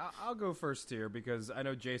say, I'll go first here because I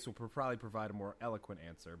know Jace will probably provide a more eloquent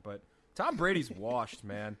answer. But Tom Brady's washed,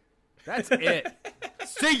 man. That's it.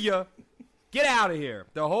 See ya. Get out of here.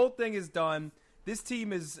 The whole thing is done. This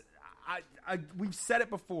team is we've said it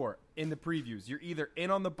before in the previews. You're either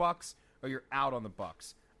in on the Bucs or you're out on the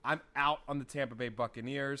Bucs. I'm out on the Tampa Bay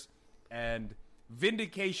Buccaneers, and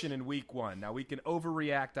vindication in week 1. Now, we can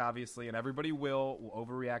overreact, obviously, and everybody will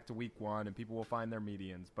overreact to week 1, and people will find their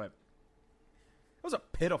medians, but it was a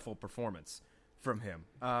pitiful performance from him.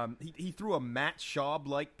 He threw a Matt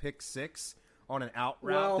Schaub-like pick 6 on an out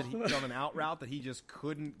route that he just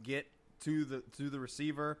couldn't get to the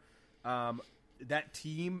receiver. That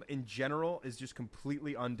team in general is just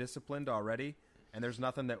completely undisciplined already, and there's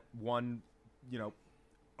nothing that one,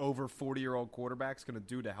 over 40-year-old quarterback's going to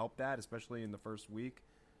do to help that, especially in the first week.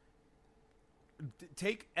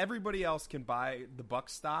 Everybody else can buy the Bucs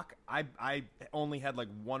stock. I only had like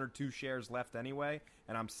 1 or 2 shares left anyway,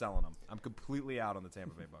 and I'm selling them. I'm completely out on the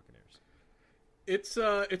Tampa Bay Buccaneers. It's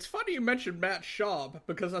funny you mentioned Matt Schaub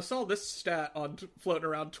because I saw this stat floating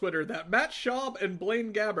around Twitter that Matt Schaub and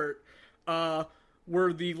Blaine Gabbert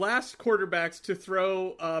were the last quarterbacks to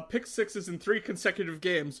throw pick 6s in 3 consecutive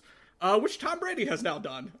games. Which Tom Brady has now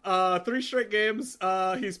done. 3 straight games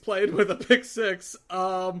he's played with a pick 6,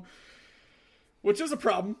 which is a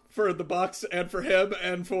problem for the Bucs and for him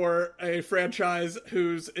and for a franchise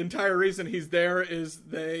whose entire reason he's there is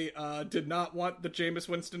they did not want the Jameis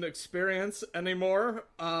Winston experience anymore,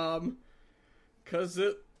 because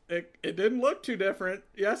it didn't look too different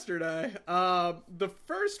yesterday. The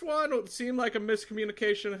first one seemed like a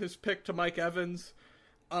miscommunication, his pick to Mike Evans.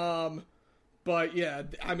 But yeah,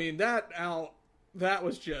 I mean, that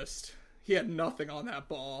was just, he had nothing on that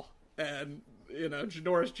ball. And,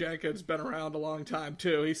 Janoris Jenkins been around a long time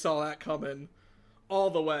too. He saw that coming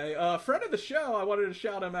all the way. Friend of the show, I wanted to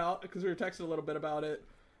shout him out because we were texting a little bit about it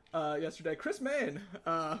yesterday. Chris Main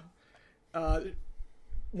asked,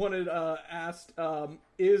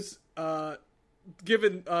 is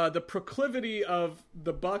given the proclivity of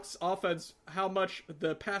the Bucs offense, how much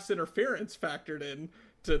the pass interference factored in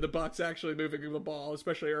to the Bucs actually moving the ball,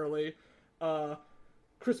 especially early.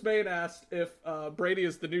 Chris Main asked if Brady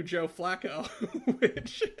is the new Joe Flacco,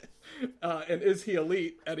 and is he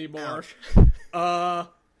elite anymore? To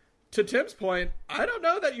Tim's point, I don't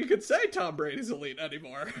know that you could say Tom Brady's elite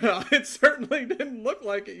anymore. It certainly didn't look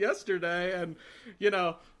like it yesterday, and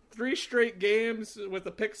 3 straight games with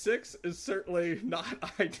a pick 6 is certainly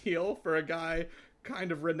not ideal for a guy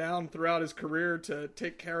kind of renowned throughout his career to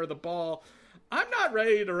take care of the ball. I'm not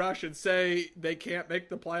ready to rush and say they can't make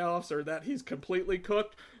the playoffs or that he's completely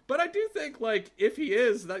cooked, but I do think, if he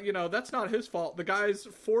is, that, that's not his fault. The guy's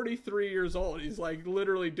 43 years old. He's,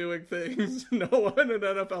 literally doing things no one in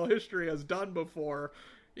NFL history has done before.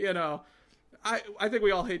 I think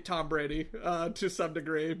we all hate Tom Brady to some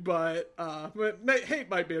degree, but hate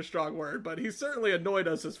might be a strong word, but he's certainly annoyed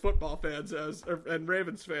us as football fans and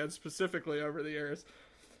Ravens fans specifically over the years.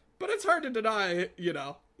 But it's hard to deny,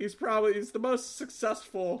 he's the most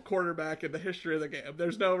successful quarterback in the history of the game.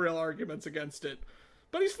 There's no real arguments against it.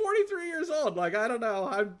 But he's 43 years old. I don't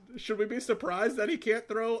know. Should we be surprised that he can't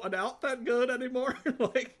throw an out that good anymore?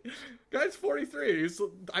 Guy's 43. He's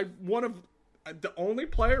one of the only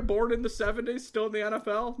player born in the 70s still in the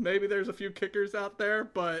NFL. Maybe there's a few kickers out there,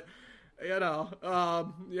 but,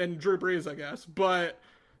 and Drew Brees, I guess. But,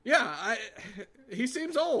 yeah, he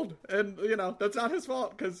seems old, and, that's not his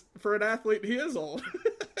fault, because for an athlete, he is old.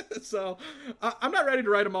 So, I'm not ready to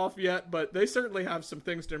write him off yet, but they certainly have some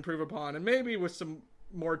things to improve upon, and maybe with some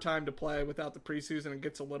more time to play without the preseason, it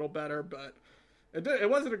gets a little better, but it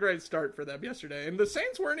wasn't a great start for them yesterday. And the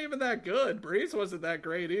Saints weren't even that good. Breeze wasn't that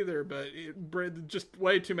great either, but just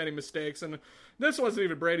way too many mistakes, and this wasn't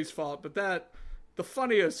even Brady's fault, but the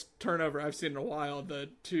funniest turnover I've seen in a while, the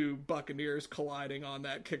 2 Buccaneers colliding on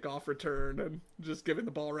that kickoff return and just giving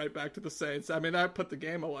the ball right back to the Saints. I mean, that put the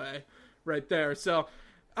game away right there. So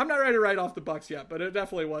I'm not ready to write off the Bucs yet, but it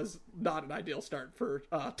definitely was not an ideal start for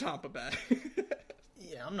Tampa Bay.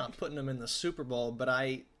 Yeah, I'm not putting them in the Super Bowl, but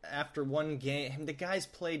after one game, the guys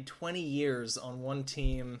played 20 years on one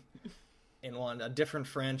team in a different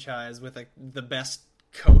franchise with the best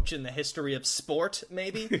coach in the history of sport,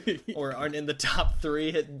 maybe, or aren't in the top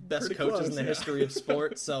 3 best Pretty coaches close, in the history of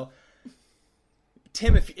sport. So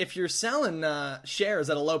Tim, if you're selling shares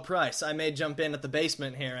at a low price, I may jump in at the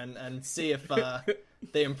basement here and see if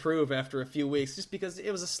they improve after a few weeks, just because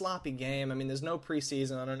it was a sloppy game. I mean, there's no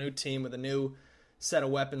preseason on a new team with a new set of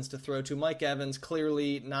weapons to throw to. Mike Evans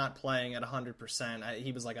clearly not playing at 100%.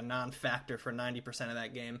 He was like a non-factor for 90% of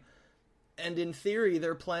that game. And in theory,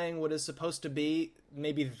 they're playing what is supposed to be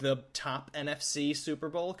maybe the top NFC Super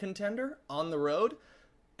Bowl contender on the road.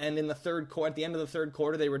 And in the third quarter, at the end of the third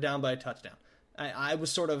quarter, they were down by a touchdown. I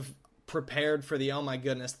was sort of prepared for the, oh my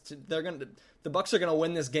goodness, the Bucs are going to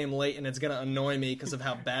win this game late, and it's going to annoy me because of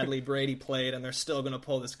how badly Brady played, and they're still going to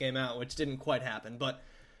pull this game out, which didn't quite happen. But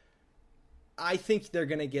I think they're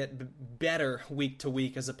going to get better week to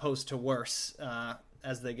week as opposed to worse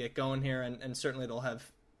as they get going here, and certainly they'll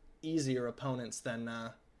have easier opponents than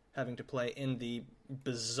having to play in the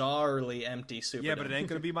bizarrely empty Superdome. Yeah, but it ain't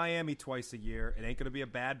going to be Miami twice a year. It ain't going to be a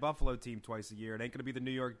bad Buffalo team twice a year. It ain't going to be the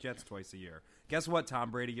New York Jets twice a year. Guess what,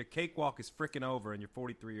 Tom Brady? Your cakewalk is freaking over, and you're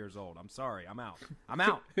 43 years old. I'm sorry. I'm out. I'm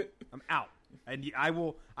out. And I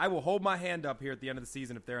will hold my hand up here at the end of the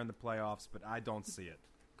season if they're in the playoffs, but I don't see it.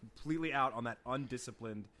 Completely out on that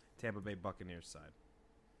undisciplined Tampa Bay Buccaneers side.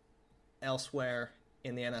 Elsewhere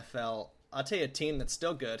in the NFL, I'll tell you a team that's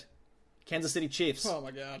still good. Kansas City Chiefs. Oh,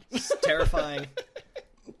 my God. It's terrifying.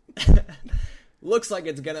 Looks like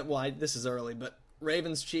it's going to... this is early, but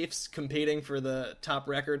Ravens Chiefs competing for the top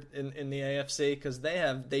record in the AFC because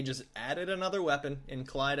they just added another weapon in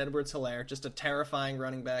Clyde Edwards-Helaire, just a terrifying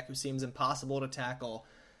running back who seems impossible to tackle.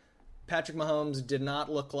 Patrick Mahomes did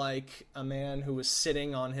not look like a man who was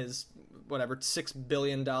sitting on his, $6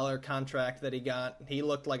 billion contract that he got. He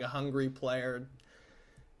looked like a hungry player,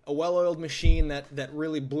 a well-oiled machine that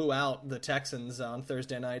really blew out the Texans on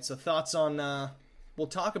Thursday night. So thoughts on... we'll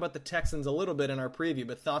talk about the Texans a little bit in our preview,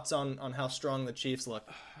 but thoughts on how strong the Chiefs look.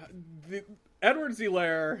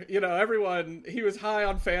 Edwards-Helaire, everyone, he was high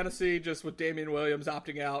on fantasy just with Damian Williams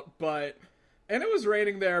opting out, and it was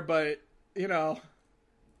raining there, but,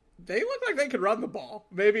 they look like they could run the ball.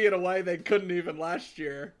 Maybe in a way they couldn't even last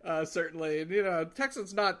year, certainly. And,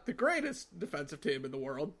 Texans not the greatest defensive team in the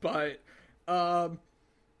world, but,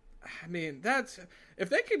 if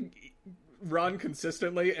they could run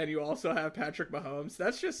consistently and you also have Patrick Mahomes,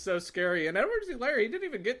 that's just so scary. And Edwards-Helaire, he didn't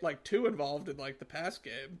even get too involved in the pass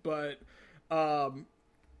game, but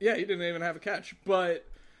he didn't even have a catch, but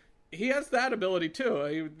he has that ability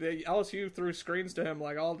too. LSU threw screens to him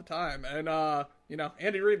all the time, and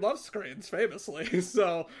Andy Reid loves screens famously,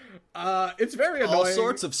 so it's very annoying. All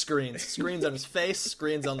sorts of screens on his face,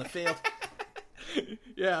 screens on the field.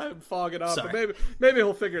 Yeah, and fog it up. Sorry. But maybe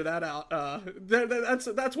he'll figure that out.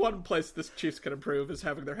 That's one place the Chiefs can improve is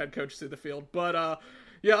having their head coach see the field. But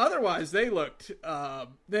otherwise they looked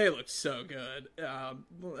so good.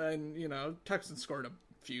 And Texans scored a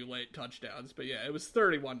few late touchdowns, but yeah, it was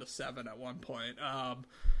 31-7 at one point.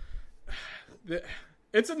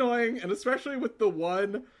 It's annoying, and especially with the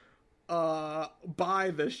one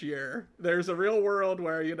bye this year. There's a real world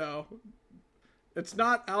where it's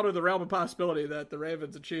not out of the realm of possibility that the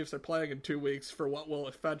Ravens and Chiefs are playing in 2 weeks for what will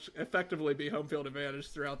effectively be home field advantage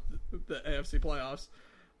throughout the AFC playoffs.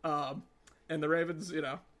 And the Ravens,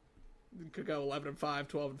 could go 11-5,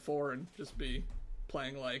 12-4, and just be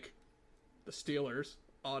playing like the Steelers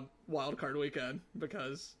on Wild Card weekend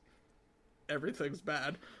because everything's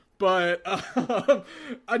bad. But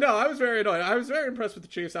I know I was very annoyed. I was very impressed with the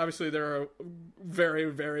Chiefs. Obviously, they're a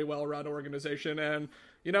very, very well-run organization, and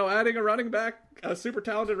adding a super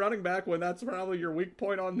talented running back when that's probably your weak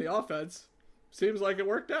point on the offense seems like it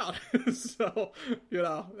worked out. So,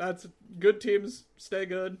 that's good teams stay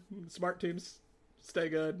good, smart teams stay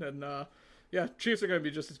good, and Chiefs are going to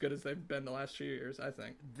be just as good as they've been the last few years, I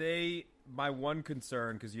think. My one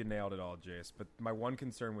concern, because you nailed it all, Jace, but my one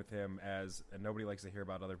concern with him and nobody likes to hear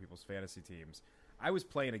about other people's fantasy teams, I was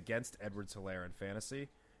playing against Edwards-Helaire in fantasy,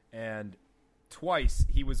 and twice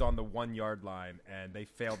he was on the 1 yard line and they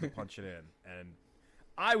failed to punch it in, and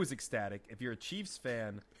I was ecstatic. If you're a Chiefs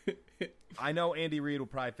fan, I know Andy Reid will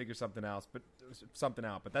probably figure something out, but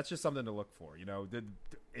that's just something to look for.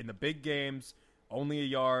 In the big games, only a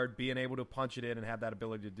yard, being able to punch it in and have that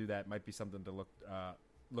ability to do that might be something to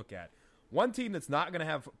look at. One team that's not going to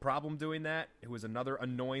have a problem doing that, who is another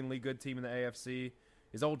annoyingly good team in the AFC,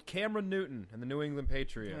 is old Cameron Newton and the New England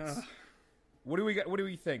Patriots. What do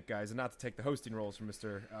we think, guys? And not to take the hosting roles from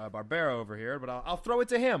Mr. Barbera over here, but I'll throw it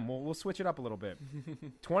to him. We'll switch it up a little bit.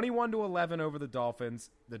 21-11 over the Dolphins.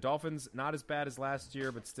 The Dolphins not as bad as last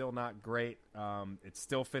year, but still not great. It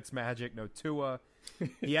still Fitzmagic, no Tua.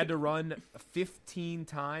 He had to run 15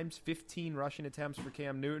 times, 15 rushing attempts for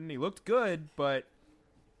Cam Newton. He looked good, but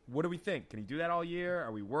What do we think? Can he do that all year?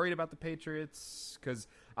 Are we worried about the Patriots? Because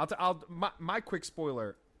my quick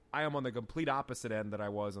spoiler, I am on the complete opposite end that I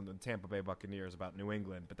was on the Tampa Bay Buccaneers about New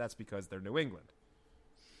England, but that's because they're New England.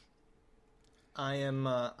 I'm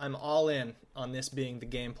all in on this being the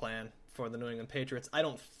game plan for the New England Patriots. I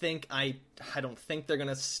don't think they're going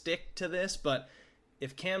to stick to this, but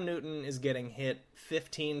if Cam Newton is getting hit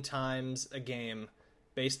 15 times a game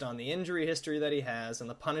based on the injury history that he has and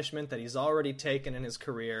the punishment that he's already taken in his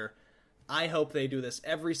career, I hope they do this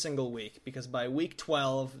every single week, because by week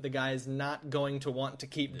 12, the guy is not going to want to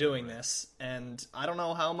keep doing this, and I don't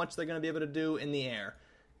know how much they're going to be able to do in the air.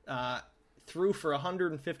 Threw for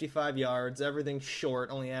 155 yards, everything short,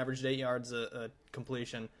 only averaged 8 yards a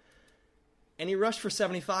completion, and he rushed for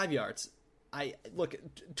 75 yards.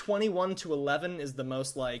 21-11 is the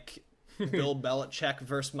most like Bill Belichick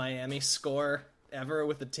versus Miami score ever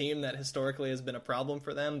with a team that historically has been a problem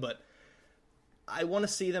for them, but I want to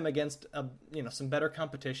see them against some better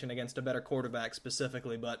competition against a better quarterback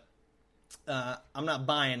specifically, but I'm not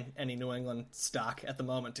buying any New England stock at the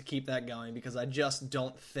moment to keep that going, because I just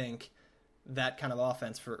don't think that kind of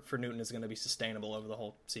offense for Newton is going to be sustainable over the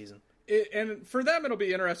whole season. And for them, it'll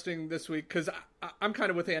be interesting this week, because I'm kind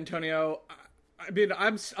of with Antonio. I mean,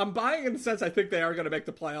 I'm buying in the sense I think they are going to make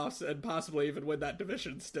the playoffs and possibly even win that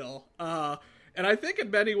division still. And I think in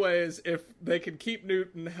many ways, if they can keep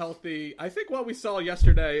Newton healthy, I think what we saw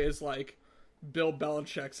yesterday is like Bill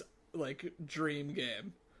Belichick's like dream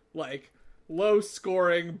game, like low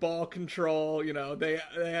scoring, ball control. You know, they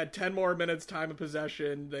had 10 more minutes time of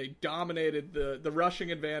possession. They dominated the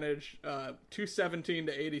rushing advantage,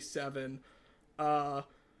 217-87.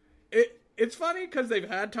 It's funny because they've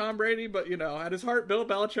had Tom Brady, but you know, at his heart, Bill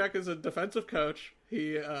Belichick is a defensive coach.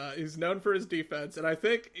 He's known for his defense, and I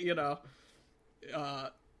think, you know,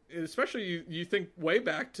 especially you think way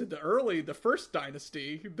back to the first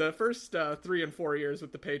dynasty, the first 3 and 4 years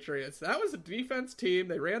with the Patriots. That was a defense team.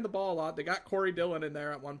 They ran the ball a lot. They got Corey Dillon in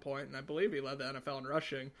there at one point, and I believe he led the NFL in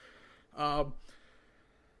rushing.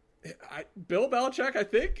 Bill Belichick, I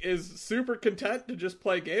think, is super content to just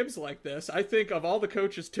play games like this. I think of all the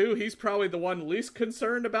coaches, too, he's probably the one least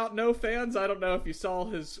concerned about no fans. I don't know if you saw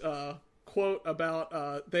his quote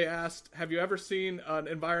about, they asked, have you ever seen an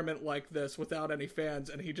environment like this without any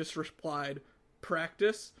fans? And he just replied,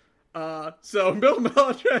 practice. So Bill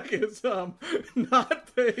Belichick is not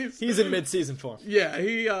phased. He's in mid-season form. Yeah,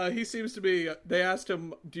 he seems to be. They asked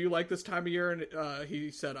him, "Do you like this time of year?" And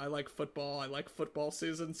he said, "I like football. I like football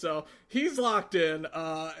season." So he's locked in.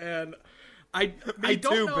 And I don't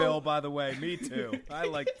too, know. Bill. By the way, me too. I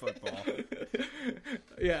like football.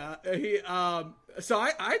 Yeah, so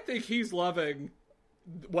I think he's loving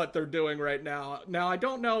what they're doing right now. Now I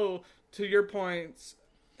don't know. To your points,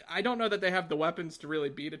 I don't know that they have the weapons to really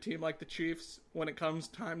beat a team like the Chiefs when it comes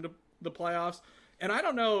time to the playoffs. And I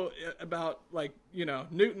don't know about, like, you know,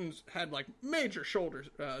 Newton's had, like, major shoulder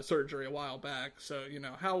surgery a while back. So, you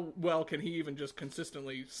know, how well can he even just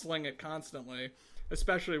consistently sling it constantly?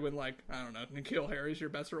 Especially when, like, I don't know, N'Keal Harry's your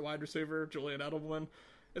best wide receiver, Julian Edelman.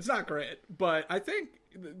 It's not great. But I think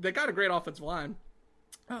they got a great offensive line.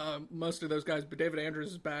 Most of those guys, but David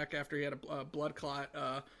Andrews is back after he had a blood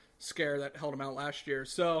clot scare that held him out last year.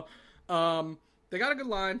 So they got a good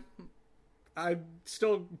line. I'm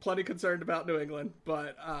still plenty concerned about New England,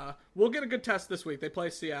 but we'll get a good test this week. They play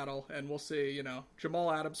Seattle, and we'll see. You know,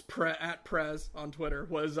 Jamal Adams at Prez on Twitter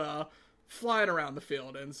was flying around the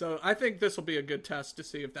field, and so I think this will be a good test to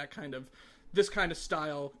see if this kind of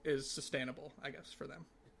style is sustainable, I guess, for them.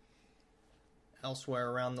 Elsewhere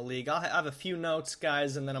around the league, I have a few notes,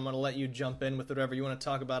 guys, and then I'm going to let you jump in with whatever you want to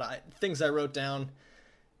talk about. Things I wrote down.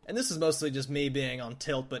 And this is mostly just me being on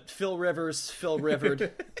tilt, but Phil Rivered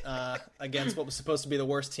against what was supposed to be the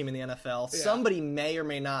worst team in the NFL. Yeah. Somebody may or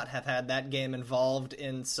may not have had that game involved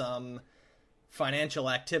in some financial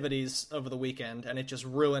activities over the weekend, and it just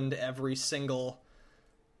ruined every single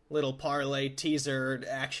little parlay teaser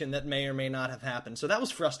action that may or may not have happened. So that was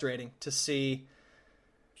frustrating to see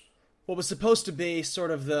what was supposed to be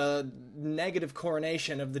sort of the negative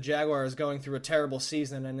coronation of the Jaguars going through a terrible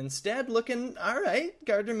season, and instead looking all right.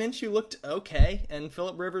 Gardner Minshew looked okay, and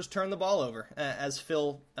Philip Rivers turned the ball over, as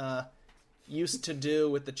Phil used to do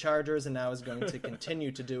with the Chargers and now is going to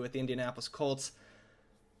continue to do with the Indianapolis Colts.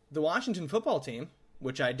 The Washington football team,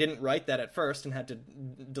 which I didn't write that at first and had to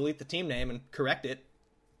delete the team name and correct it,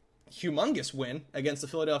 humongous win against the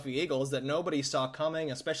Philadelphia Eagles that nobody saw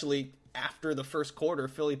coming, especially after the first quarter.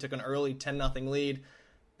 Philly took an early 10-0 lead,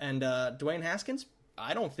 and Dwayne Haskins,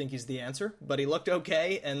 I don't think he's the answer, but he looked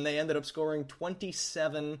okay, and they ended up scoring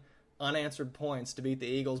 27 unanswered points to beat the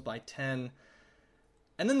Eagles by 10.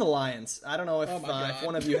 And then the Lions. I don't know if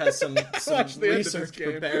one of you has some Watch the end of this research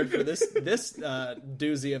game. prepared for this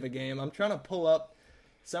doozy of a game. I'm trying to pull up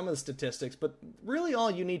some of the statistics, but really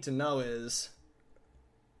all you need to know is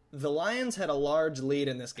the Lions had a large lead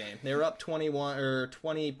in this game. They were up 21 or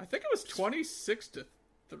 20. I think it was 26-3,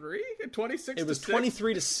 26. It was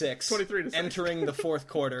 23-6. 23-6 entering the fourth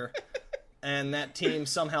quarter, and that team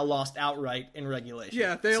somehow lost outright in regulation.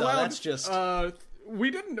 Yeah, they allowed. That's just.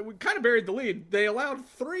 We kind of buried the lead. They allowed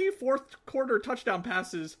 3 fourth quarter touchdown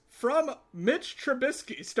passes from Mitch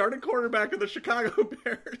Trubisky, starting quarterback of the Chicago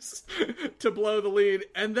Bears, to blow the lead,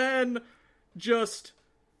 and then just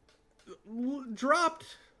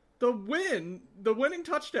dropped the winning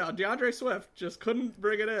touchdown. DeAndre Swift just couldn't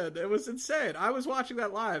bring it in. It was insane. I was watching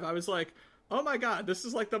that live. I was like, oh my God, this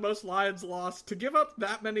is like the most Lions lost to give up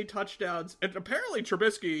that many touchdowns. And apparently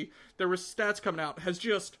Trubisky, there was stats coming out, has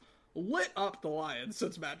just lit up the Lions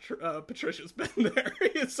since Matt Patricia's been there.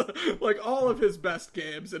 It's like all of his best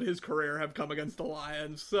games in his career have come against the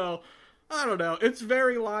Lions. So I don't know. It's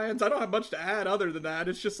very Lions. I don't have much to add other than that.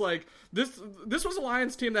 It's just like this was a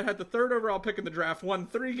Lions team that had the 3rd overall pick in the draft, won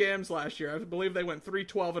 3 games last year. I believe they went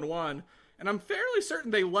 3-12-1, and I'm fairly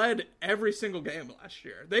certain they led every single game last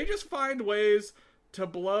year. They just find ways to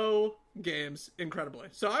blow games incredibly.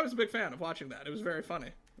 So I was a big fan of watching that. It was very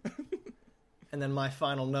funny. And then my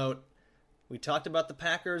final note, we talked about the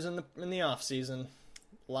Packers in the offseason.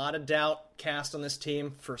 A lot of doubt cast on this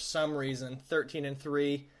team for some reason.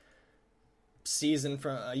 13-3 season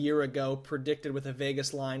from a year ago, predicted with a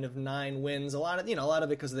Vegas line of 9 wins. A lot of it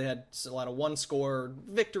because they had a lot of one-score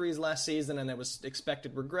victories last season, and there was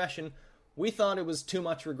expected regression. We thought it was too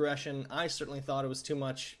much regression. I certainly thought it was too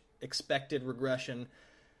much expected regression,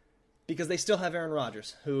 because they still have Aaron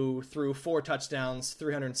Rodgers, who threw 4 touchdowns,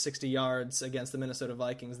 360 yards against the Minnesota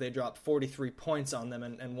Vikings. They dropped 43 points on them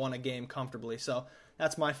and won a game comfortably. So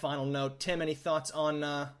that's my final note. Tim, any thoughts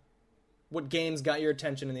on what games got your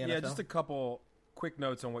attention in the NFL? Yeah, just a couple quick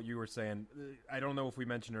notes on what you were saying. I don't know if we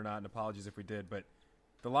mentioned or not, and apologies if we did, but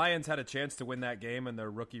the Lions had a chance to win that game, and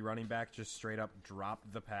their rookie running back just straight up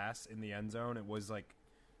dropped the pass in the end zone. It was like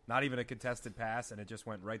not even a contested pass, and it just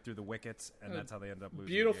went right through the wickets, and that's how they ended up losing.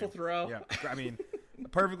 Beautiful the game. throw. Yeah, I mean,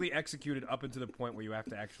 perfectly executed up into the point where you have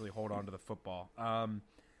to actually hold on to the football.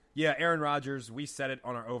 Yeah, Aaron Rodgers, we said it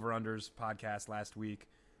on our Over-Unders podcast last week,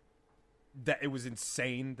 that it was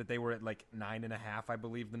insane that they were at like 9.5, I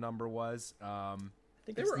believe the number was. I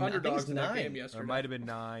think they were underdogs in that game yesterday. It might have been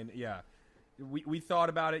 9, yeah. We thought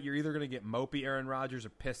about it. You're either going to get mopey Aaron Rodgers or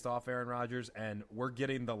pissed off Aaron Rodgers, and we're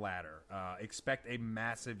getting the latter. Expect a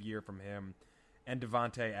massive year from him and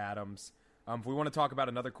Devontae Adams. If we want to talk about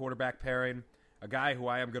another quarterback pairing, a guy who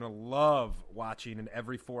I am going to love watching in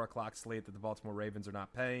every 4 o'clock slate that the Baltimore Ravens are not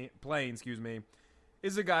playing,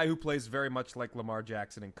 is a guy who plays very much like Lamar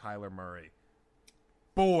Jackson and Kyler Murray.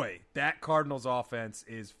 Boy, that Cardinals offense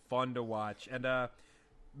is fun to watch. And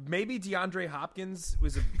maybe DeAndre Hopkins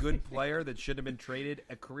was a good player that should have been traded.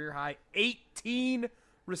 A career-high 18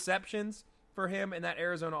 receptions for him in that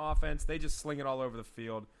Arizona offense. They just sling it all over the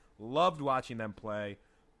field. Loved watching them play.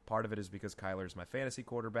 Part of it is because Kyler's my fantasy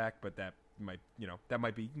quarterback, but that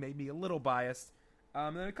might be maybe a little biased.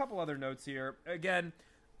 And then a couple other notes here. Again,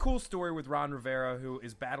 cool story with Ron Rivera, who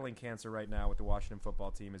is battling cancer right now with the Washington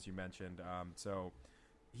football team, as you mentioned. So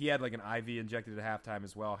he had like an IV injected at halftime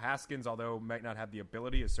as well. Haskins, although might not have the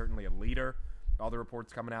ability, is certainly a leader. All the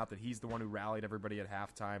reports coming out that he's the one who rallied everybody at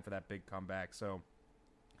halftime for that big comeback. So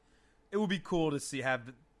it would be cool to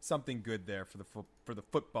have something good there for the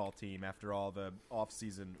football team after all the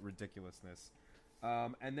offseason ridiculousness.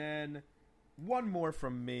 And then one more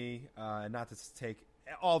from me, not to take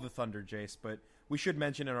all the thunder, Jace, but we should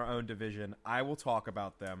mention in our own division, I will talk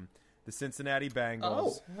about them, the Cincinnati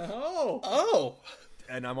Bengals. Oh!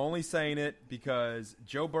 And I'm only saying it because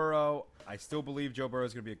Joe Burrow, I still believe Joe Burrow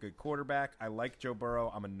is going to be a good quarterback. I like Joe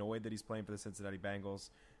Burrow. I'm annoyed that he's playing for the Cincinnati Bengals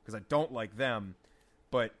because I don't like them.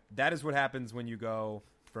 But that is what happens when you go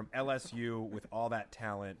from LSU with all that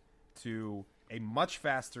talent to a much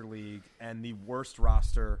faster league and the worst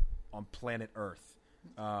roster on planet Earth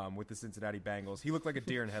with the Cincinnati Bengals. He looked like a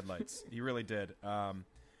deer in headlights. He really did. And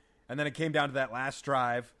then it came down to that last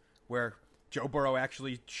drive where Joe Burrow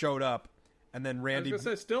actually showed up. And then Randy... I was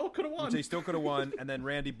going to say, still could have won. They still could have won. And then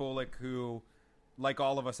Randy Bullock, who, like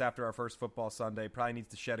all of us after our first football Sunday, probably needs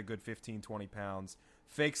to shed a good 15, 20 pounds,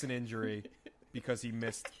 fakes an injury because he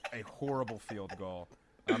missed a horrible field goal.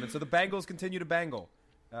 And so the Bengals continue to bangle.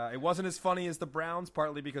 It wasn't as funny as the Browns,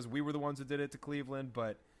 partly because we were the ones who did it to Cleveland,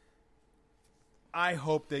 but I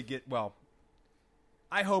hope they get... Well,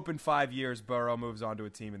 I hope in 5 years Burrow moves on to a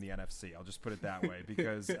team in the NFC. I'll just put it that way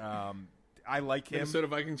because... I like him. Minnesota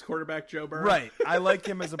Vikings quarterback Joe Burrow. Right. I like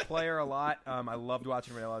him as a player a lot. I loved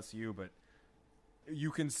watching him at LSU, but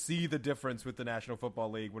you can see the difference with the National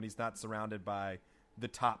Football League when he's not surrounded by the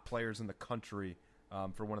top players in the country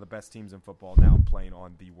for one of the best teams in football now playing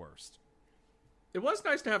on the worst. It was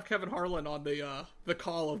nice to have Kevin Harlan on the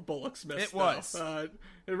call of Bullock's miss. It was.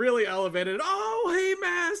 It really elevated. Oh, he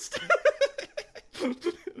missed.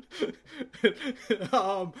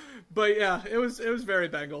 But yeah, it was very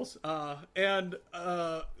Bengals.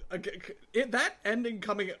 That ending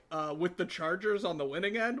coming with the Chargers on the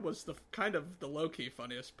winning end was the kind of the low key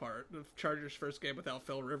funniest part. The Chargers' first game without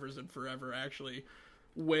Phil Rivers in forever actually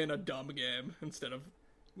win a dumb game instead of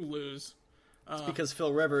lose. It's because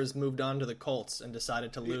Phil Rivers moved on to the Colts and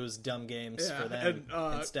decided to lose dumb games for them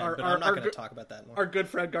instead. But I'm not going to talk about that more. Our good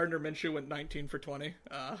friend Gardner Minshew went 19 for 20.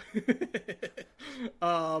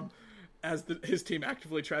 As his team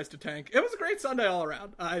actively tries to tank. It was a great Sunday all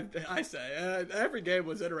around, I say. Every game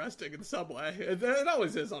was interesting in some way. It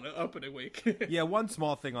always is on an opening week. Yeah, one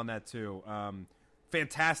small thing on that, too.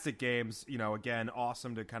 Fantastic games. Again,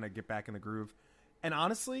 awesome to kind of get back in the groove. And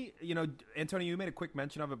honestly, Antonio, you made a quick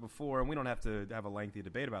mention of it before, and we don't have to have a lengthy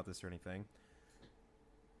debate about this or anything.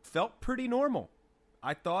 Felt pretty normal.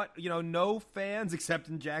 I thought, no fans except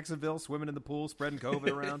in Jacksonville swimming in the pool, spreading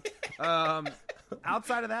COVID around.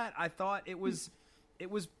 Outside of that, I thought it was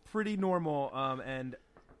pretty normal. And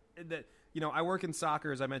that I work in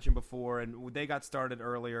soccer, as I mentioned before, and they got started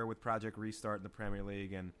earlier with Project Restart in the Premier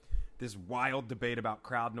League, and this wild debate about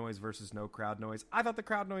crowd noise versus no crowd noise. I thought the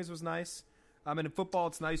crowd noise was nice. And in football,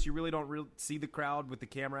 it's nice. You really don't see the crowd with the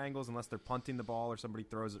camera angles unless they're punting the ball or somebody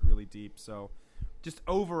throws it really deep. So, just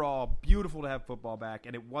overall, beautiful to have football back.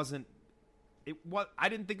 And I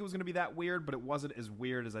didn't think it was going to be that weird, but it wasn't as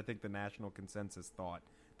weird as I think the national consensus thought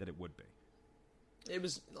that it would be. It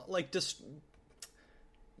was like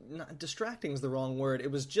distracting is the wrong word.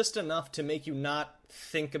 It was just enough to make you not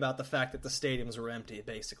think about the fact that the stadiums were empty,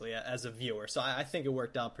 basically, as a viewer. So I think it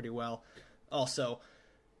worked out pretty well. Also,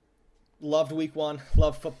 loved week one,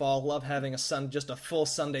 loved football, loved having just a full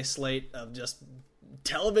Sunday slate of just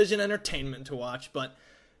television entertainment to watch. But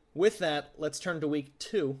with that, let's turn to week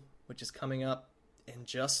two, which is coming up in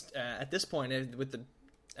just, at this point, with the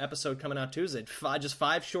episode coming out Tuesday, just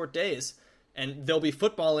 5 short days. And there'll be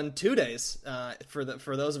football in 2 days for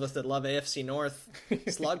those of us that love AFC North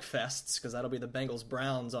slugfests, because that'll be the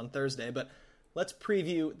Bengals-Browns on Thursday. But let's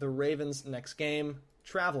preview the Ravens' next game,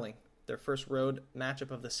 traveling their first road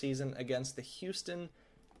matchup of the season against the Houston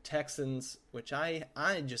Texans, which I'm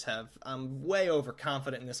way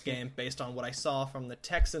overconfident in this game based on what I saw from the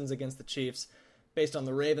Texans against the Chiefs, based on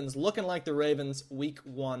the Ravens looking like the Ravens week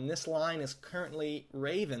one. This line is currently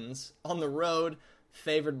Ravens on the road,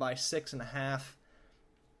 favored by 6.5.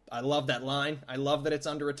 I love that line. I love that it's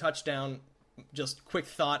under a touchdown. Just quick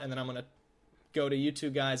thought, and then I'm going to go to you two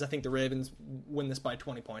guys. I think the Ravens win this by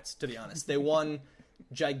 20 points, to be honest. They won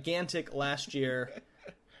gigantic last year.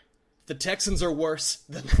 The Texans are worse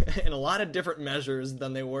in a lot of different measures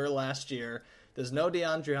than they were last year. There's no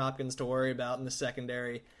DeAndre Hopkins to worry about in the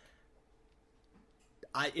secondary.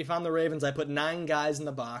 If I'm the Ravens, I put 9 guys in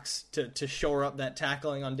the box to shore up that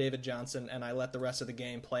tackling on David Johnson, and I let the rest of the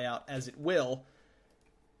game play out as it will.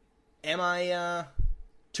 Am I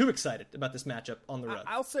too excited about this matchup on the road?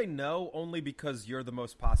 I'll say no, only because you're the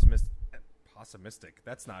most pessimistic.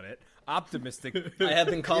 That's not it. Optimistic. I have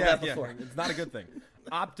been called that before. Yeah, it's not a good thing.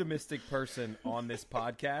 Optimistic person on this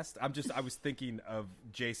podcast. I was thinking of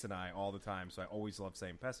Jason and I all the time, so I always love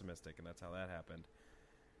saying pessimistic, and that's how that happened.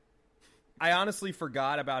 I honestly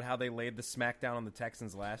forgot about how they laid the smackdown on the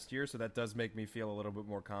Texans last year, so that does make me feel a little bit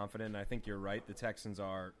more confident. And I think you're right. The Texans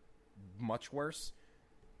are much worse.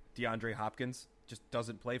 DeAndre Hopkins just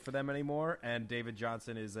doesn't play for them anymore, and David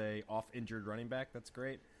Johnson is a off-injured running back. That's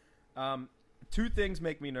great. 2 things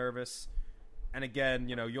make me nervous, and again,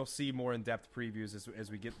 you'll see more in-depth previews as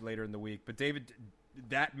we get later in the week. But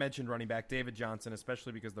that mentioned running back, David Johnson,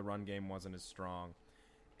 especially because the run game wasn't as strong,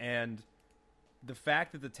 and the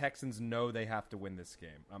fact that the Texans know they have to win this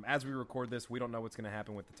game. As we record this, we don't know what's going to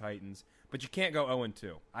happen with the Titans, but you can't go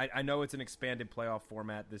 0-2. I know it's an expanded playoff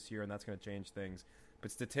format this year, and that's going to change things,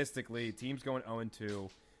 but statistically, teams going 0-2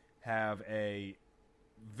 have a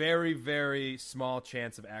very, very small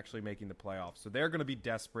chance of actually making the playoffs. So they're going to be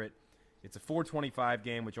desperate. It's a 425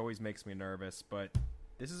 game, which always makes me nervous, but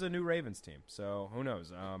this is a new Ravens team, so who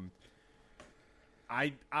knows?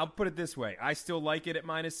 I'll put it this way. I still like it at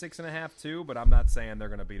 -6.5 too, but I'm not saying they're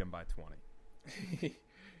going to beat them by 20.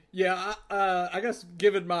 Yeah, I guess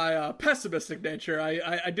given my pessimistic nature,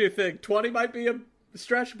 I do think 20 might be a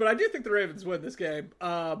stretch, but I do think the Ravens win this game.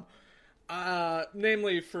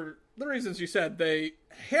 Namely, for the reasons you said, they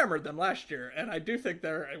hammered them last year, and I do think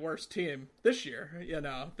they're a worse team this year. You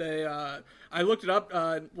know, I looked it up.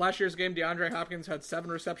 Last year's game, DeAndre Hopkins had 7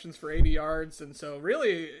 receptions for 80 yards, and so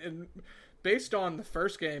really, based on the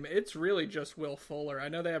first game, it's really just Will Fuller. I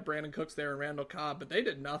know they have Brandon Cooks there and Randall Cobb, but they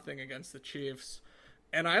did nothing against the Chiefs.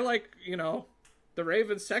 And I like, the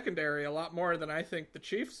Ravens secondary a lot more than I think the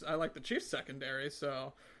Chiefs. I like the Chiefs secondary,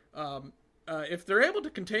 so if they're able to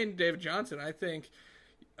contain David Johnson, I think.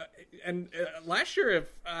 Last year,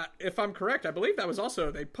 if I'm correct, I believe that was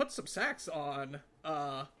also they put some sacks on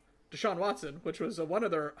Deshaun Watson, which was one of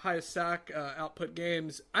their highest sack output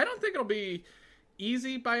games. I don't think it'll be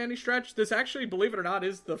easy by any stretch. This actually, believe it or not,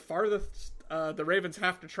 is the farthest the Ravens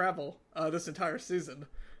have to travel this entire season.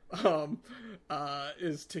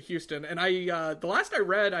 Is to Houston, and the last I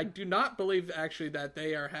read, I do not believe actually that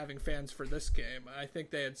they are having fans for this game. I think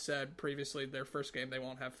they had said previously their first game they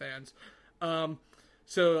won't have fans,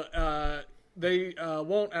 so they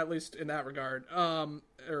won't, at least in that regard,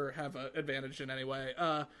 or have an advantage in any way.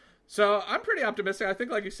 So I'm pretty optimistic. I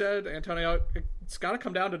think, like you said, Antonio, it's got to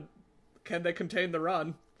come down to can they contain the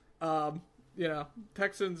run.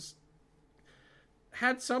 Texans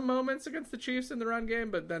had some moments against the Chiefs in the run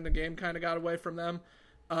game, but then the game kind of got away from them.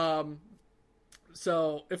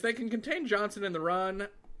 So if they can contain Johnson in the run,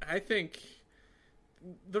 I think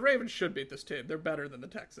the Ravens should beat this team. They're better than the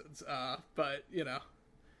Texans. But,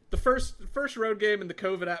 the first road game in the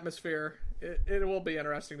COVID atmosphere, it will be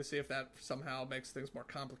interesting to see if that somehow makes things more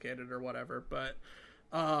complicated or whatever. But,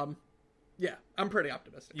 yeah, I'm pretty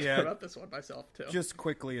optimistic about this one myself, too. Just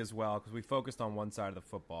quickly as well, because we focused on one side of the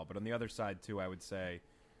football, but on the other side, too, I would say,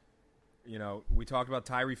 we talked about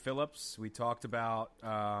Tyree Phillips. We talked about,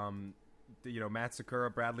 Matt Sakura,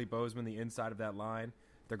 Bradley Bozeman, the inside of that line.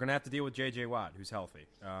 They're going to have to deal with J.J. Watt, who's healthy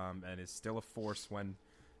and is still a force when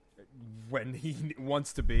he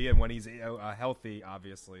wants to be and when he's healthy,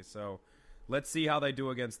 obviously. So let's see how they do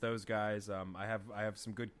against those guys. I have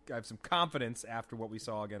some confidence after what we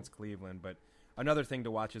saw against Cleveland, but another thing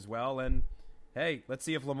to watch as well. And hey, let's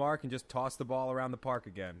see if Lamar can just toss the ball around the park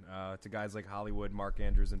again to guys like Hollywood, Mark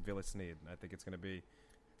Andrews, and Willis Snead. I think it's going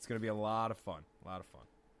to be a lot of fun.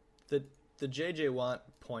 The J.J. Watt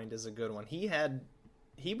point is a good one.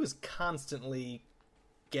 He was constantly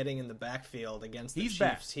getting in the backfield against the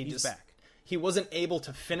Chiefs. He's back. He wasn't able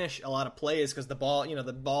to finish a lot of plays because the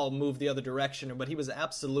ball moved the other direction, but he was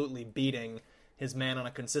absolutely beating his man on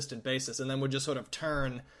a consistent basis, and then would just sort of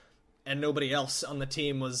turn, and nobody else on the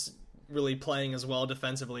team was really playing as well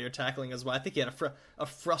defensively or tackling as well. I think he had a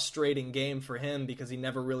frustrating game for him because he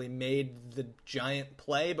never really made the giant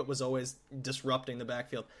play, but was always disrupting the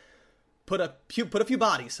backfield. Put a few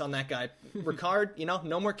bodies on that guy. Ricard,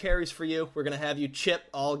 no more carries for you. We're going to have you chip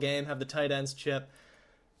all game, have the tight ends chip.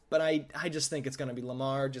 But I just think it's going to be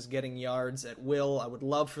Lamar just getting yards at will. I would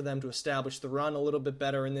love for them to establish the run a little bit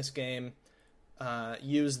better in this game.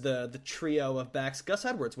 Use the trio of backs. Gus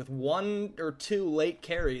Edwards with 1 or 2 late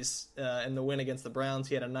carries in the win against the Browns.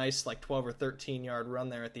 He had a nice 12 or 13 yard run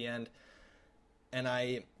there at the end. And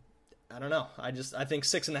I don't know. I think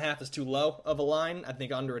 6.5 is too low of a line. I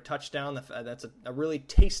think under a touchdown, that's a really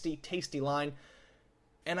tasty line.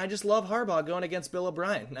 And I just love Harbaugh going against Bill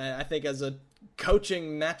O'Brien. I think as a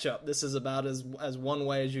coaching matchup, this is about as one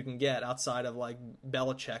way as you can get outside of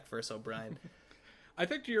Belichick versus O'Brien. I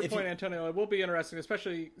think to your point, Antonio, it will be interesting,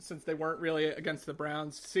 especially since they weren't really against the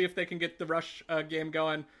Browns, to see if they can get the rush game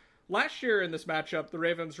going. Last year in this matchup, the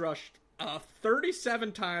Ravens rushed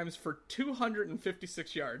 37 times for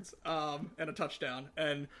 256 yards and a touchdown,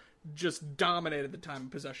 and just dominated the time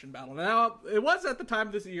of possession battle. Now, it was at the time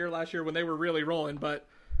of this year last year when they were really rolling, but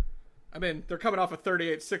I mean, they're coming off a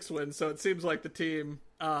 38-6 win, so it seems like the team,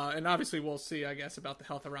 and obviously we'll see, I guess, about the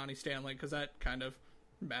health of Ronnie Stanley, because that kind of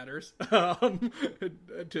matters to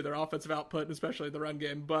their offensive output, especially the run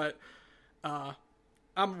game. But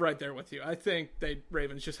I'm right there with you. I think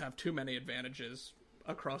Ravens just have too many advantages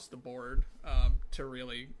across the board to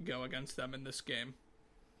really go against them in this game.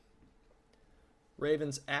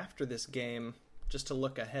 Ravens, after this game, just to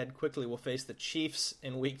look ahead quickly, will face the Chiefs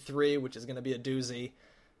in Week 3, which is going to be a doozy.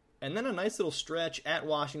 And then a nice little stretch at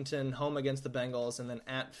Washington, home against the Bengals, and then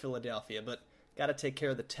at Philadelphia. But got to take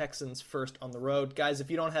care of the Texans first on the road. Guys,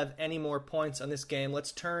 if you don't have any more points on this game,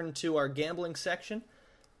 let's turn to our gambling section.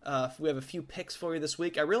 We have a few picks for you this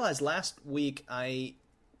week. I realized last week I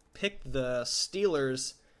picked the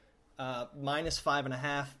Steelers minus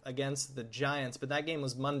 5.5 against the Giants, but that game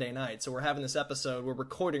was Monday night. So we're having this episode. We're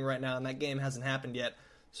recording right now, and that game hasn't happened yet.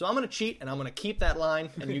 So I'm going to cheat, and I'm going to keep that line,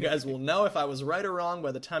 and you guys will know if I was right or wrong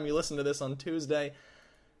by the time you listen to this on Tuesday.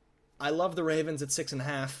 I love the Ravens at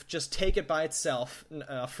 6.5. Just take it by itself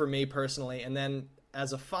for me personally. And then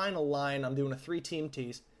as a final line, I'm doing a 3-team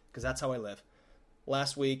tease because that's how I live.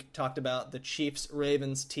 Last week, talked about the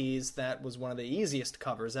Chiefs-Ravens tease. That was one of the easiest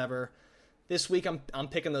covers ever. This week, I'm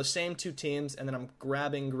picking those same 2 teams, and then I'm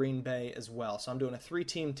grabbing Green Bay as well. So I'm doing a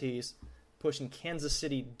 3-team tease, pushing Kansas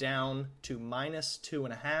City down to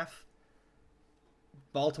 -2.5.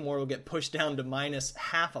 Baltimore will get pushed down to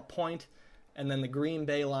 -0.5 a point, and then the Green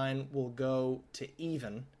Bay line will go to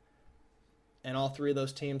even. And all 3 of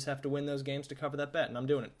those teams have to win those games to cover that bet. And I'm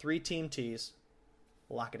doing it. 3-team tease.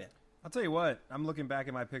 Lock it in. I'll tell you what, I'm looking back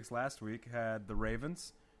at my picks last week. Had the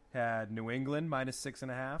Ravens, had New England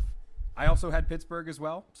 -6.5. I also had Pittsburgh as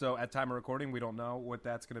well. So at time of recording, we don't know what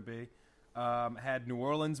that's going to be. Had New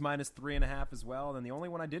Orleans -3.5 as well. And then the only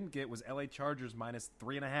one I didn't get was LA Chargers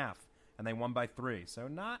 -3.5. And they won by 3. So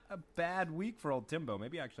not a bad week for old Timbo.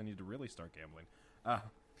 Maybe I actually need to really start gambling.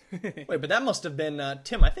 Wait, but that must have been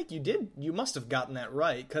Tim. I think you must have gotten that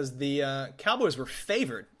right because the Cowboys were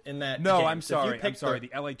favored in that. No, game. I'm sorry. The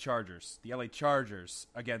LA Chargers. The LA Chargers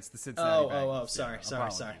against the Cincinnati Bengals. Sorry.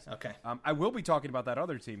 Okay. I will be talking about that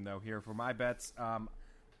other team though here for my bets. I'm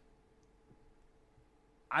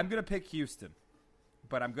gonna pick Houston,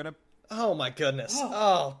 but I'm gonna. Oh my goodness!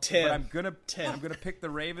 Oh, Tim. But I'm gonna pick the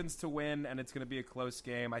Ravens to win, and it's gonna be a close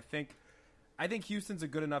game. I think Houston's a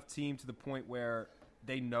good enough team to the point where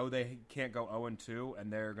they know they can't go 0-2,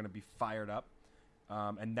 and they're going to be fired up.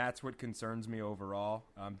 And that's what concerns me overall.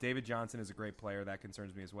 David Johnson is a great player. That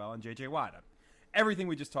concerns me as well. And J.J. Watt. Everything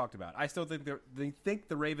we just talked about. I still think they think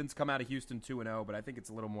the Ravens come out of Houston 2-0, but I think it's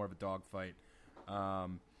a little more of a dogfight.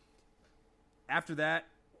 After that,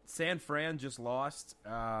 San Fran just lost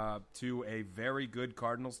to a very good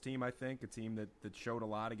Cardinals team, I think. A team that showed a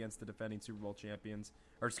lot against the defending Super Bowl champions.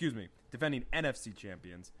 Defending NFC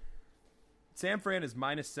champions. San Fran is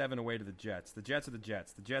 -7 away to the Jets. The Jets are the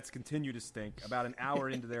Jets. The Jets continue to stink. About an hour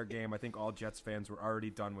into their game, I think all Jets fans were already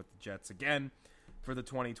done with the Jets again for the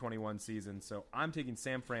 2021 season. So I'm taking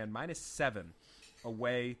San Fran -7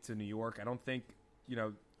 away to New York. I don't think,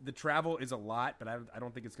 the travel is a lot, but I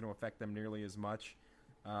don't think it's going to affect them nearly as much.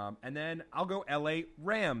 And then I'll go LA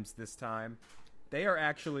Rams this time. They are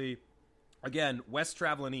actually, again, West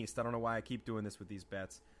traveling East. I don't know why I keep doing this with these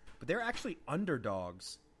bets, but they're actually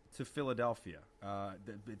underdogs to Philadelphia.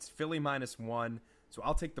 It's Philly -1, so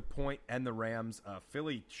I'll take the point and the Rams.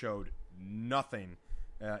 Philly showed nothing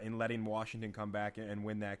in letting Washington come back and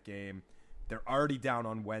win that game. They're already down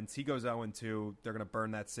on Wentz. He goes 0-2. They're going to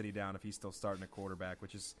burn that city down if he's still starting a quarterback,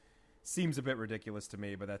 which seems a bit ridiculous to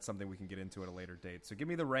me, but that's something we can get into at a later date. So give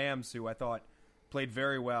me the Rams, who I thought played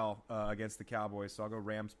very well against the Cowboys. So I'll go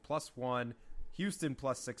Rams +1, Houston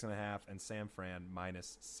 +6.5, and San Fran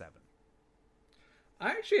 -7.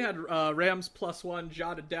 I actually had Rams +1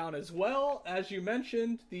 jotted down as well. As you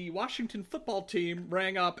mentioned, the Washington football team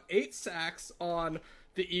rang up 8 sacks on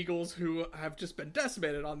the Eagles, who have just been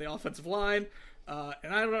decimated on the offensive line.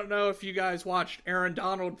 And I don't know if you guys watched Aaron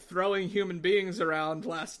Donald throwing human beings around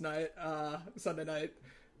last night, Sunday night.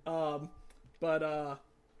 But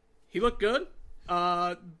he looked good.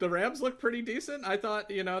 The Rams looked pretty decent. I thought,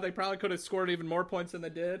 they probably could have scored even more points than they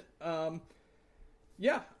did.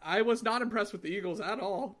 Yeah, I was not impressed with the Eagles at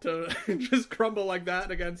all to just crumble like that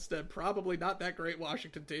against a probably not that great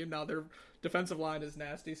Washington team. Now their defensive line is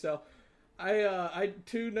nasty. So I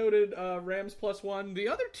too noted Rams +1. The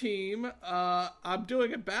other team, I'm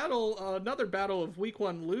doing another battle of week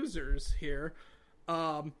 1 losers here.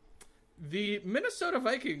 The Minnesota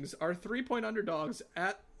Vikings are 3-point underdogs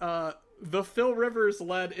at the Phil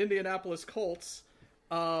Rivers-led Indianapolis Colts.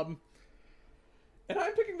 And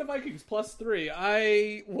I'm picking the Vikings +3.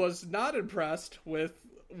 I was not impressed with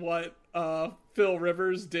what Phil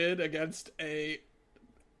Rivers did against a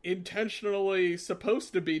intentionally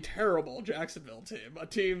supposed to be terrible Jacksonville team, a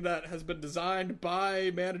team that has been designed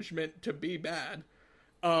by management to be bad.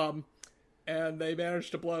 And they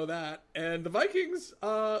managed to blow that. And the Vikings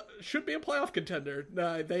should be a playoff contender.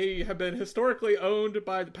 They have been historically owned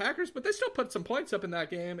by the Packers, but they still put some points up in that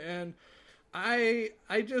game. And I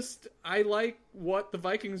like what the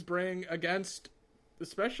Vikings bring against,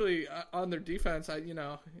 especially on their defense.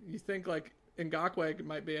 You think like Ngakoue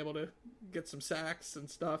might be able to get some sacks and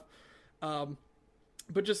stuff.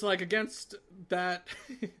 But just like against that,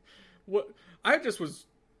 I just was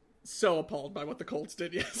so appalled by what the Colts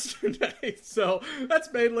did yesterday. So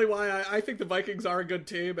that's mainly why I think the Vikings are a good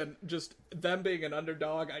team, and just them being an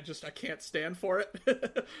underdog, I can't stand for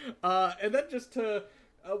it. And then just to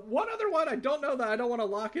one other one, I don't know that I don't want to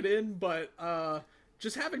lock it in, but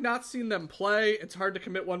just having not seen them play, it's hard to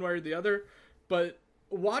commit one way or the other. But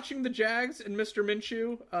watching the Jags and Mr.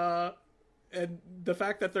 Minshew, and the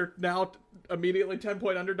fact that they're now immediately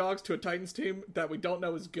 10-point underdogs to a Titans team that we don't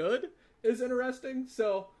know is good is interesting.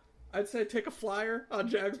 So I'd say take a flyer on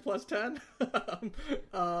Jags plus 10.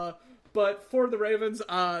 But for the Ravens,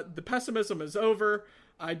 the pessimism is over.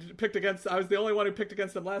 I was the only one who picked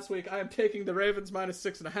against them last week. I am taking the Ravens minus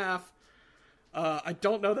 6.5. I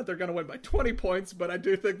don't know that they're going to win by 20 points, but I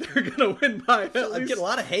do think they're going to win by at least... I get a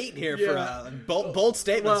lot of hate here for bold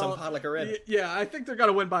statements on Pod Like a Raven. Yeah, I think they're going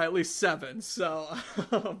to win by at least 7. So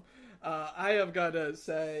I have got to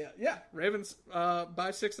say, Ravens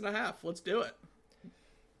by 6.5. Let's do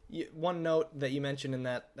it. One note that you mentioned in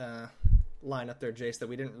that lineup there, Jace, that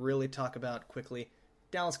we didn't really talk about quickly.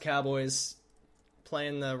 Dallas Cowboys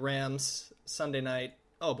playing the Rams Sunday night.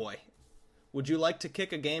 Oh, boy. Would you like to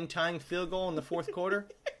kick a game-tying field goal in the fourth quarter?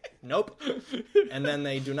 Nope. And then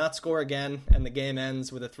they do not score again, and the game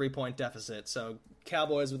ends with a 3-point deficit. So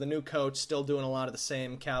Cowboys with a new coach, still doing a lot of the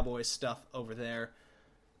same Cowboys stuff over there.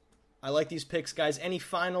 I like these picks, guys. Any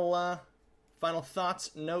final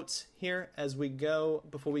thoughts, notes here as we go,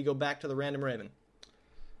 before we go back to the Random Raven?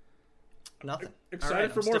 Nothing.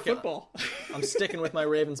 Excited for more football. I'm sticking with my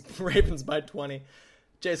Ravens by 20.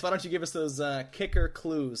 Jace, why don't you give us those kicker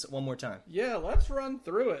clues one more time? Yeah, let's run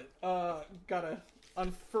through it. Gotta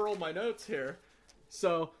unfurl my notes here.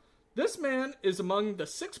 So, this man is among the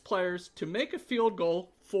 6 players to make a field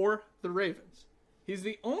goal for the Ravens. He's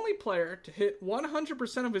the only player to hit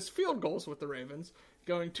 100% of his field goals with the Ravens,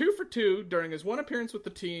 going 2 for 2 during his one appearance with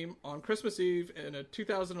the team on Christmas Eve in a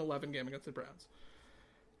 2011 game against the Browns.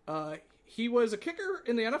 He was a kicker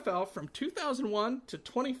in the NFL from 2001 to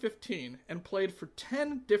 2015 and played for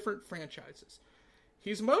 10 different franchises.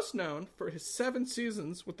 He's most known for his 7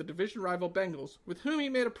 seasons with the division rival Bengals, with whom he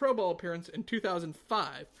made a Pro Bowl appearance in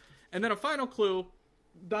 2005. And then a final clue,